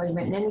really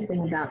written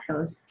anything about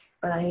those,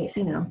 but I,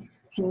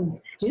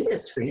 can do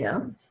this for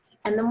you.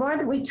 And the more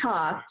that we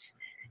talked,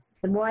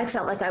 the more I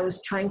felt like I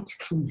was trying to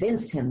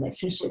convince him that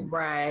he should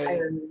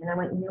hire me. And I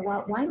went, you know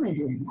what, why am I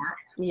doing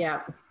that?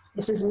 Yeah.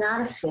 This is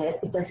not a fit.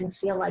 It doesn't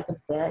feel like a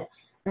fit.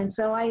 And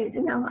so I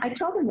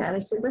told him that. I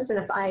said, listen,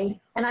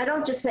 and I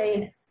don't just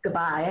say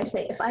goodbye. I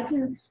say, if I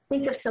can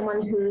think of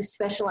someone who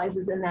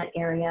specializes in that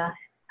area,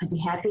 I'd be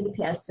happy to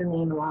pass their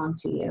name along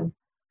to you.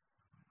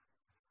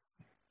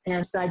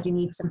 And decide you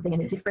need something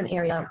in a different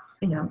area,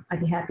 I'd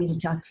be happy to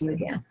talk to you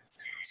again.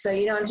 So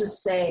you don't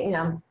just say,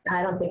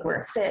 I don't think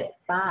we're a fit.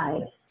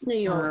 Bye. No,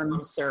 you always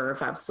want to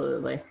serve.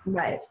 Absolutely.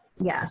 Right.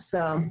 Yeah.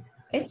 So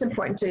it's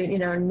important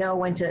to, know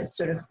when to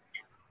sort of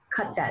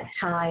cut that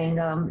tie and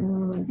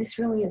go, this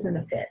really isn't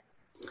a fit.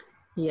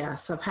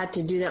 Yes. I've had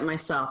to do that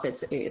myself.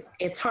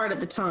 It's hard at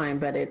the time,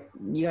 but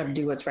you got to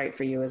do what's right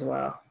for you as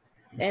well.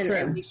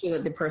 And make sure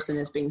that the person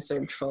is being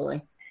served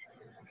fully.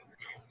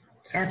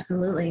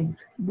 Absolutely.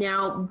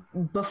 Now,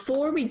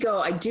 before we go,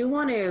 I do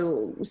want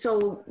to,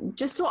 so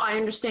just so I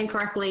understand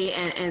correctly,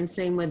 and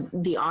same with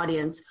the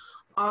audience,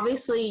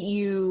 obviously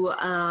you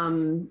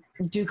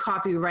do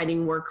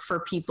copywriting work for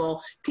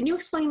people. Can you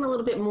explain a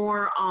little bit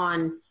more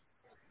on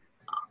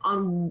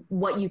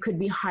what you could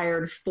be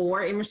hired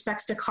for in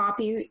respects to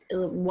copy,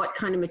 what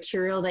kind of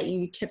material that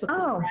you typically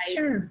write?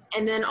 Sure.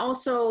 And then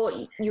also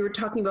you were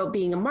talking about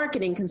being a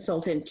marketing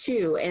consultant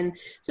too. And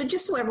so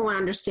just so everyone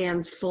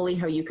understands fully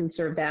how you can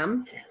serve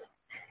them.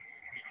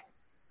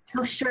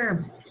 Oh,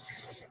 sure.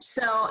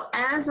 So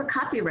as a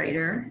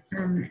copywriter,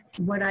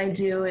 what I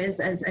do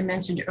is, as I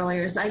mentioned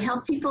earlier, is I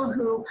help people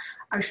who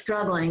are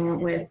struggling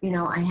with,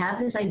 I have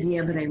this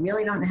idea, but I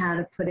really don't know how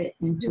to put it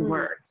into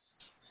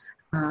words.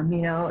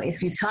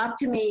 If you talk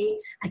to me,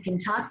 I can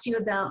talk to you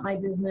about my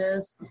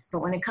business, but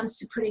when it comes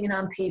to putting it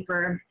on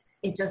paper,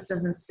 it just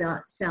doesn't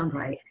sound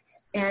right.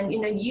 And,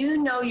 you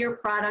know your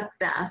product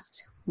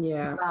best.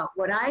 Yeah.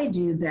 What I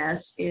do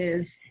best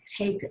is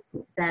take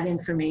that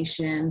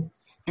information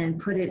and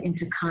put it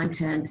into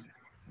content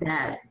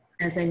that,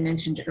 as I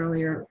mentioned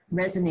earlier,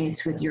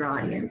 resonates with your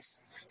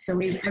audience. So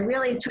I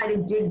really try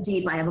to dig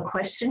deep. I have a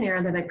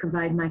questionnaire that I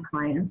provide my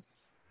clients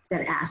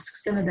that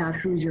asks them about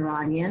who's your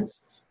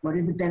audience. What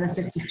are the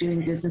benefits of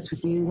doing business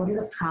with you? What are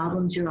the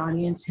problems your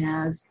audience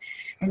has?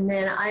 And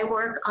then I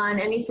work on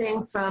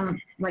anything from,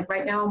 like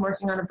right now I'm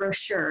working on a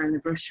brochure, and the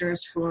brochure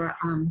is for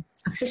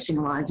a fishing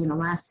lodge in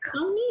Alaska.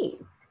 Oh, neat.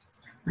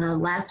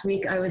 Last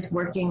week I was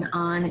working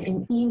on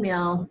an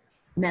email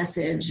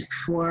message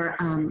for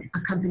a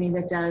company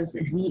that does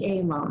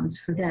VA loans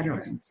for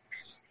veterans.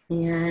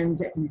 And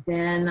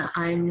then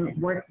I'm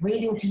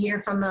waiting to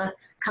hear from a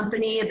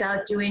company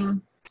about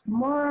doing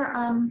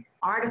more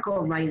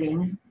article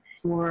writing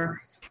for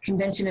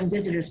convention and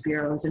visitors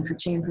bureaus and for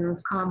Chamber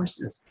of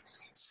Commerce's.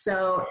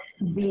 So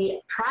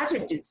the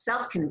project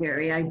itself can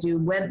vary. I do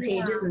web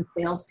pages and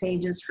sales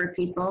pages for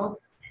people.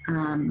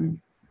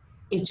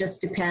 It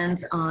just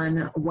depends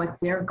on what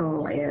their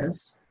goal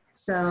is.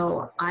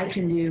 So I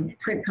can do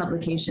print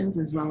publications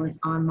as well as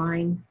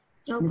online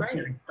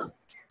material.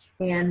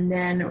 And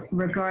then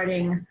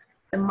regarding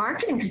the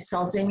marketing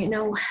consulting,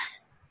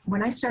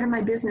 when I started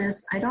my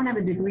business, I don't have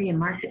a degree in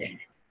marketing.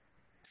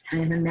 I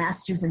have a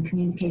master's in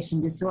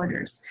communication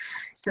disorders.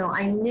 So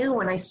I knew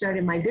when I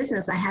started my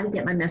business, I had to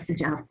get my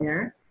message out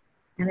there,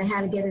 and I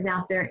had to get it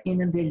out there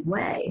in a big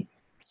way.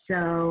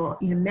 So,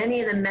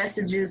 many of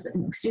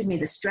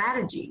the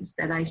strategies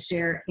that I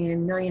share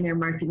in Millionaire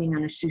Marketing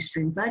on a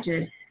Shoestring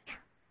Budget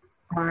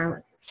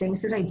are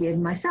things that I did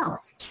myself.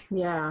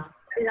 Yeah.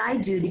 What did I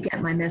do to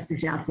get my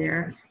message out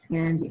there?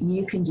 And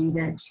you can do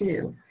that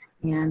too.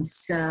 And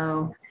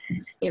so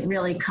it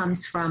really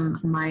comes from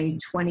my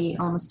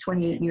almost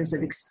 28 years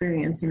of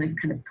experience, and I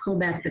kind of pull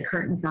back the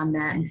curtains on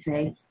that and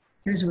say,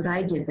 here's what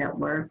I did that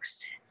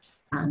works.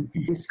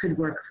 This could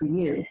work for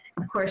you.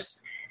 Of course,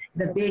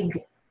 the big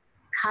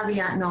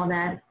caveat and all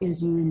that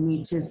is you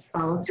need to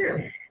follow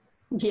through.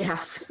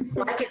 Yes.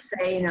 So I could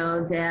say,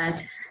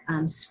 that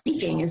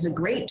speaking is a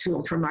great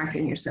tool for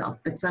marketing yourself,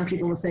 but some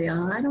people will say,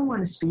 oh, I don't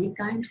want to speak.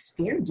 I'm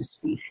scared to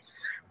speak.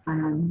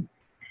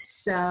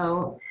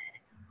 So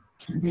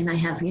then I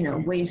have,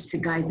 ways to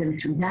guide them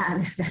through that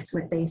if that's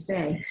what they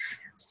say.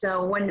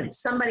 So when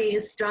somebody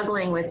is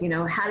struggling with,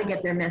 how to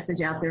get their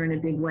message out there in a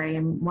big way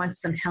and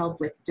wants some help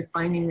with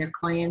defining their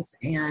clients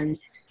and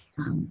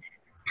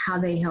how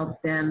they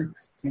help them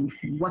and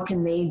what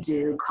can they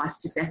do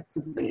cost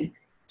effectively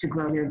to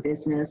grow their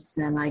business,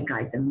 then I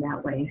guide them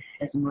that way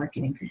as a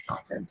marketing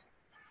consultant.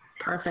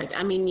 Perfect.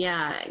 I mean,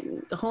 yeah,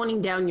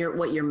 honing down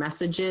what your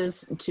message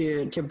is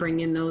to bring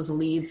in those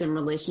leads and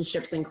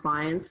relationships and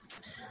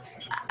clients.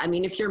 I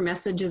mean, if your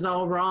message is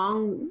all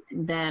wrong,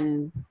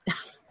 then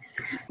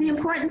the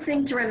important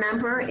thing to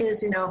remember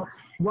is,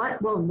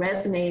 what will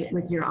resonate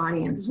with your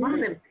audience. One of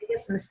the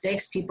biggest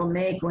mistakes people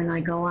make when I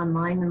go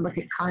online and look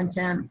at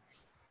content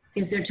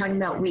is they're talking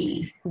about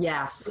we.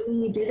 Yes.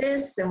 We do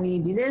this, and we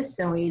do this,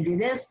 and we do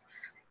this.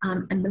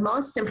 And the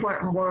most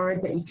important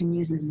word that you can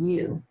use is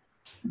you.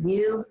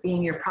 You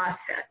being your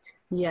prospect.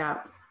 Yeah.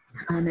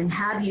 And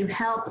have you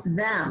help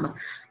them.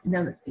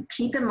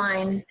 Keep in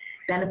mind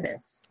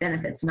benefits,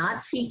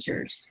 not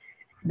features,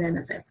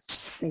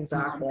 benefits.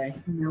 Exactly.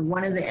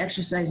 One of the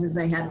exercises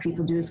I have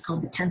people do is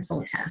called the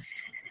pencil test.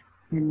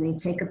 And they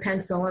take a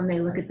pencil and they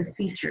look at the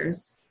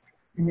features,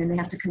 and then they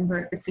have to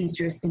convert the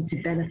features into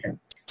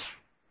benefits.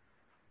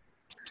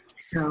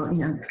 So,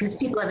 because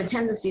people have a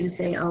tendency to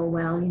say, oh,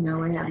 well,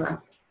 I have a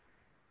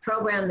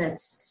program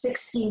that's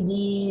 6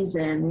 CDs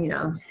and,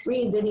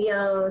 3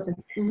 videos,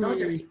 and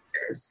those are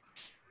features.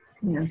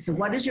 So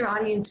what does your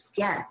audience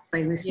get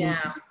by listening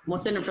to you?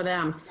 What's in it for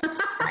them?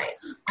 Right.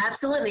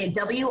 Absolutely.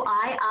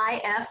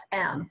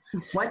 WIIFM.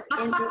 What's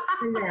in it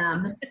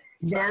for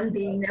them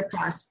being their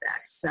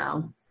prospects.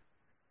 So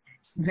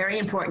very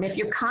important. If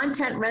your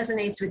content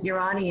resonates with your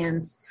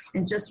audience,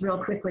 and just real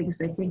quickly,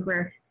 because I think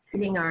we're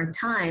hitting our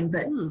time,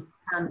 but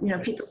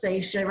people say,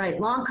 should I write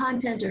long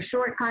content or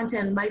short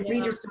content? My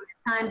readers don't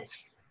have time.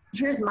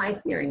 Here's my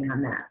theory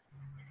on that.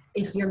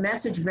 If your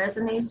message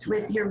resonates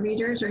with your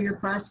readers or your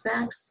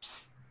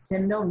prospects,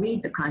 then they'll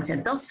read the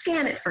content. They'll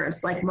scan it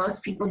first, like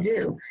most people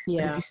do.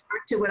 Yeah. But if you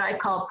start to what I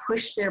call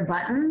push their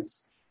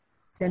buttons,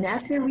 then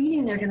as they're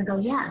reading, they're going to go,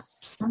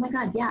 yes. Oh my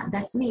God, yeah,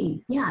 that's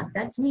me. Yeah,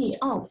 that's me.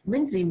 Oh,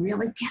 Lyndsay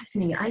really gets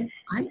me. I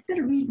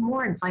better read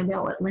more and find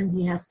out what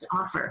Lyndsay has to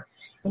offer.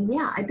 And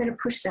yeah, I better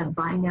push that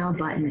buy now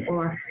button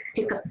or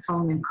pick up the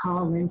phone and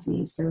call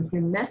Lyndsay. So if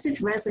your message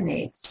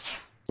resonates,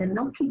 then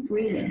they'll keep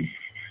reading.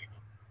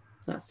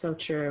 That's so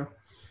true.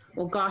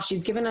 Well, gosh,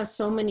 you've given us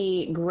so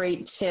many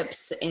great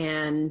tips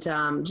and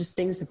just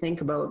things to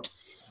think about.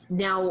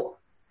 Now,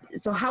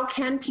 so how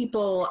can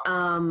people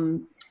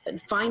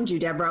find you,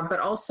 Debra, but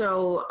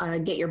also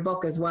get your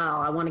book as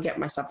well? I want to get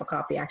myself a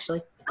copy,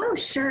 actually. Oh,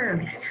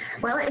 sure.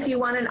 Well, if you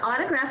want an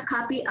autographed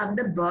copy of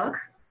the book,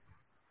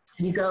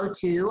 you go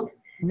to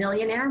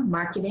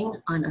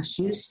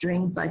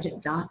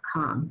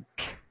millionairemarketingonashoestringbudget.com,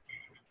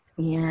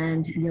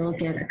 and you'll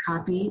get a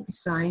copy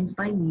signed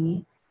by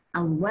me,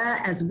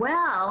 as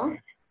well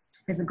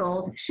as a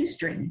gold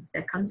shoestring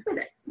that comes with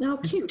it. Oh,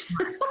 cute.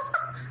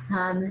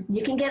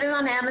 You can get it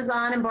on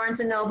Amazon and Barnes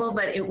 & Noble,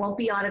 but it won't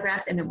be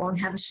autographed and it won't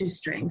have a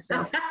shoestring.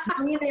 So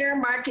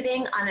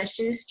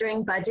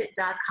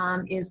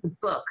millionairemarketingonashoestringbudget.com is the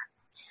book.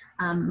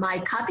 My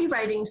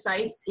copywriting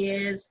site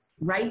is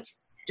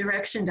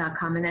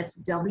rightdirection.com, and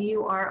that's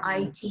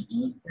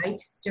WRITE,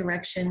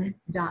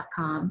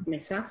 rightdirection.com.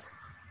 Makes sense.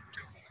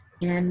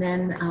 And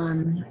then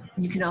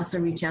you can also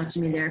reach out to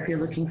me there if you're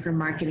looking for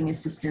marketing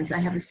assistance. I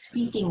have a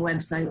speaking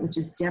website, which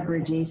is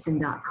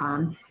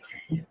debrajason.com.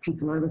 If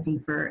people are looking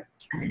for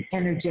an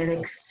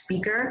energetic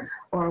speaker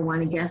or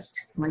want a guest,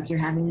 like you're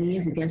having me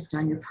as a guest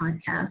on your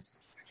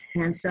podcast.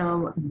 And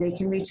so they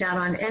can reach out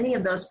on any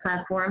of those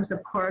platforms.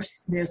 Of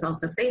course, there's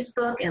also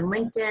Facebook and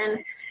LinkedIn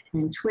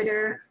and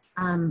Twitter.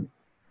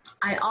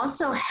 I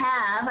also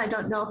have, I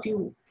don't know if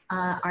you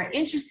are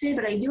interested,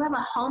 but I do have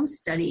a home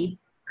study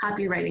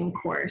copywriting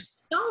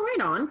course. Oh, right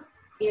on.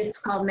 It's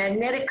called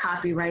Magnetic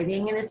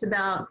Copywriting, and it's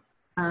about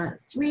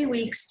 3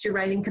 weeks to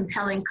writing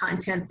compelling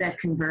content that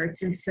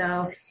converts. And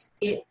so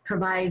it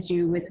provides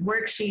you with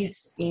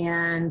worksheets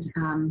and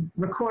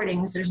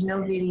recordings. There's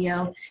no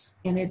video,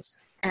 and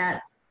it's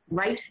at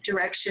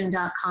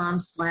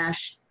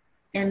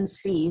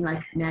rightdirection.com/MC,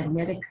 like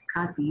magnetic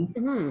copy,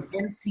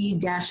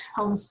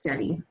 MC-home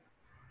study.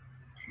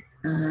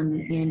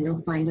 And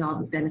you'll find all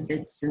the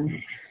benefits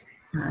and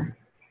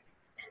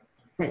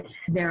that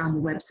they're on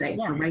the website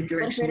for Right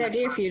Direction. That's a great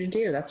idea for you to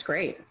do. That's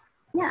great.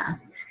 Yeah.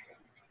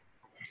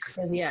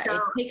 Yeah,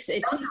 so, it takes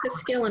the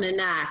skill and an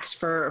act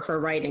for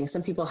writing.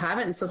 Some people have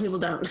it and some people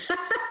don't.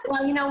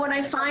 Well, what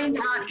I find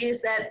out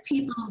is that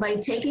people, by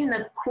taking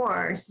the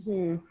course,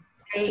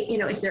 they,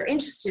 if they're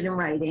interested in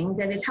writing,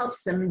 then it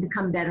helps them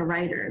become better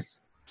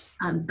writers.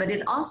 But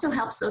it also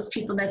helps those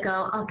people that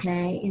go,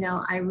 okay,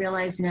 I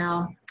realize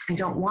now I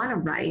don't want to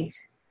write,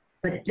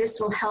 but this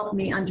will help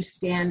me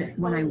understand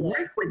when I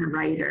work with a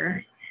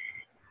writer,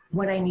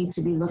 what I need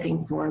to be looking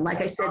for.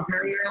 Like I said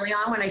very early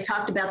on when I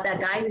talked about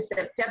that guy who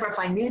said, Debra, if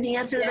I knew the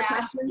answer to the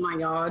question, oh my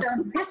God.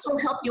 So this will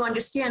help you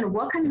understand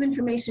what kind of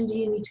information do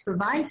you need to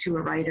provide to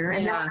a writer.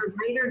 And then the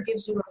writer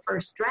gives you a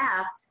first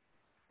draft.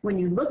 When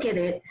you look at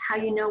it, how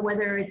you know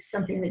whether it's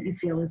something that you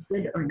feel is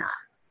good or not.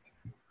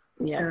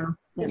 Yeah. So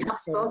It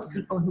helps both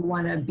people who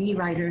want to be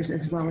writers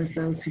as well as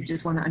those who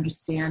just want to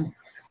understand,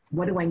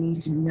 what do I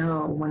need to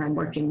know when I'm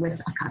working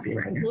with a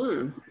copywriter?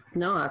 Mm-hmm.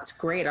 No, that's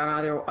great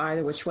on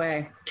either which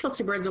way. Kill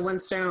two birds with one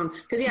stone.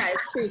 Because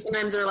it's true.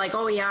 Sometimes they're like,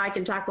 oh yeah, I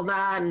can tackle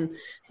that. And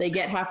they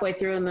get halfway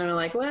through and they're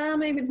like, well,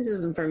 maybe this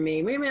isn't for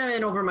me. Maybe I'm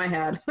in over my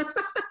head.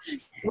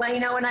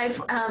 Well, when I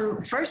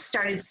first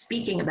started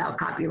speaking about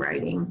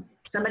copywriting,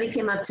 somebody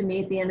came up to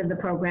me at the end of the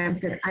program and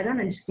said, I don't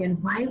understand.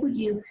 Why would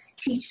you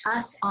teach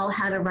us all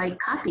how to write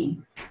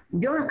copy?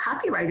 You're a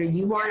copywriter.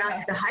 You want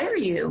us to hire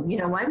you.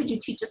 Why would you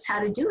teach us how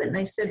to do it? And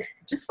I said,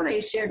 just what I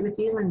shared with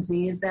you,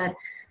 Lyndsay, is that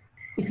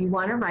if you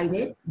want to write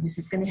it, this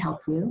is going to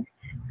help you.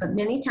 But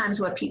many times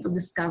what people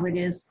discovered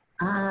is,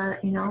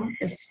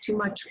 it's too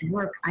much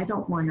work. I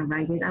don't want to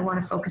write it. I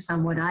want to focus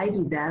on what I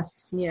do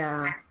best.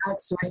 Yeah.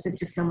 Outsource it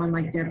to someone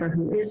like Debra,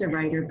 who is a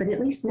writer. But at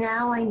least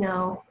now I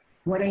know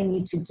what I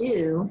need to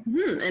do.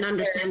 And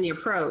understand the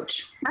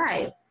approach.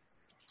 Right.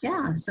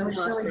 Yeah. So it's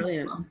really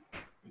brilliant. helpful.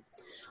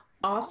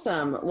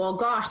 Awesome. Well,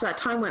 gosh, that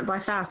time went by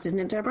fast, didn't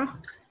it, Debra?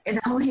 It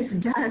always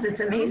does. It's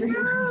amazing.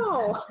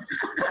 Wow.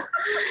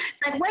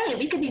 It's like, wait,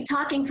 we could be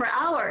talking for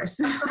hours.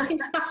 I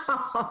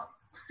know.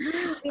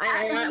 When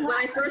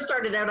I first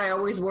started out, I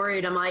always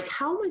worried. I'm like,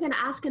 how am I going to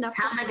ask enough?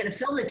 How am I going to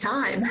fill the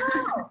time?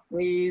 Oh,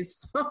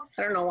 please. I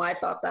don't know why I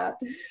thought that.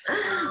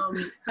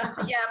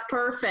 Yeah,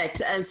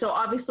 perfect. And so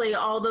obviously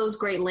all those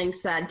great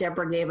links that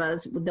Debra gave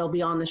us, they'll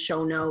be on the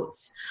show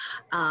notes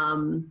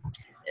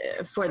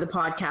for the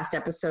podcast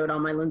episode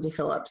on my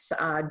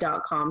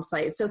lyndsayphillips.com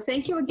site. So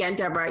thank you again,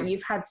 Debra.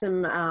 You've had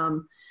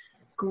some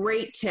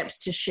great tips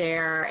to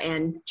share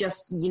and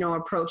just,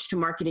 approach to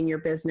marketing your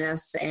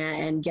business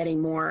and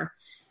getting more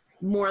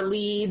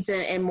leads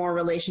and more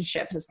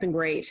relationships. It's been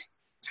great.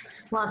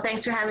 Well,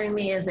 thanks for having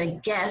me as a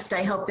guest.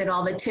 I hope that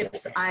all the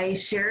tips I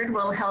shared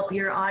will help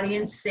your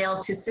audience sail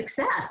to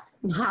success.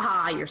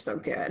 You're so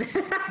good.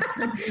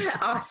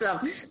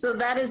 Awesome. So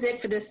that is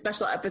it for this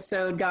special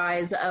episode,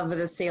 guys, of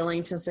the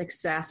Sailing to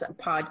Success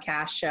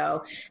podcast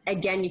show.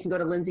 Again, you can go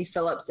to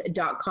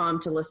lyndsayphillips.com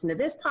to listen to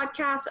this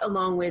podcast,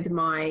 along with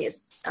my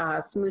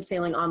Smooth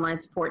Sailing Online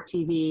Support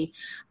TV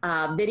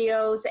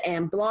videos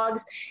and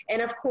blogs.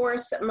 And of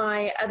course,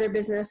 my other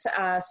business,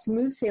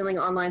 Smooth Sailing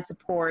Online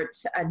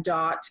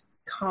ssonlinesupport.com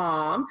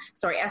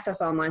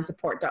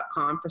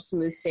for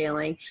smooth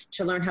sailing,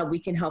 to learn how we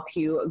can help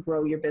you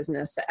grow your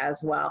business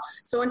as well.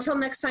 So until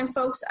next time,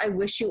 folks, I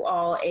wish you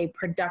all a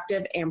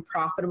productive and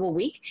profitable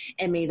week,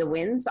 and may the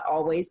winds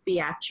always be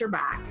at your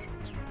back.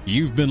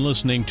 You've been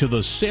listening to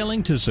the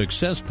Sailing to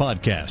Success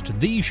podcast,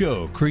 the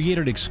show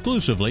created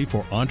exclusively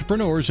for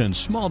entrepreneurs and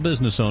small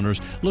business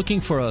owners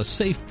looking for a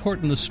safe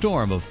port in the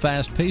storm of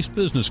fast-paced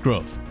business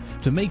growth.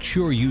 To make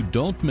sure you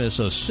don't miss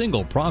a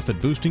single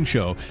profit-boosting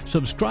show,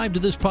 subscribe to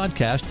this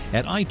podcast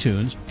at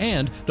iTunes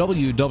and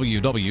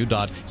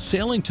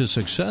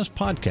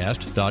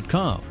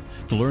www.sailingtosuccesspodcast.com.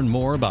 To learn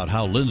more about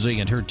how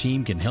Lyndsay and her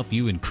team can help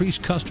you increase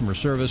customer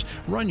service,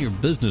 run your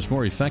business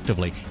more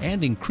effectively,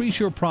 and increase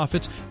your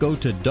profits, go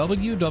to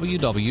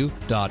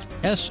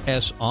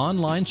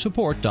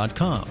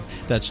www.ssonlinesupport.com.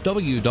 That's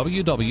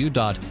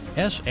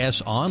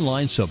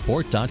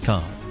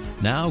www.ssonlinesupport.com.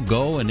 Now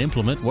go and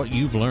implement what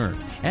you've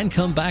learned, and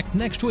come back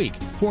next week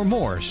for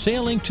more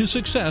Sailing to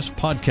Success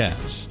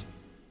podcasts.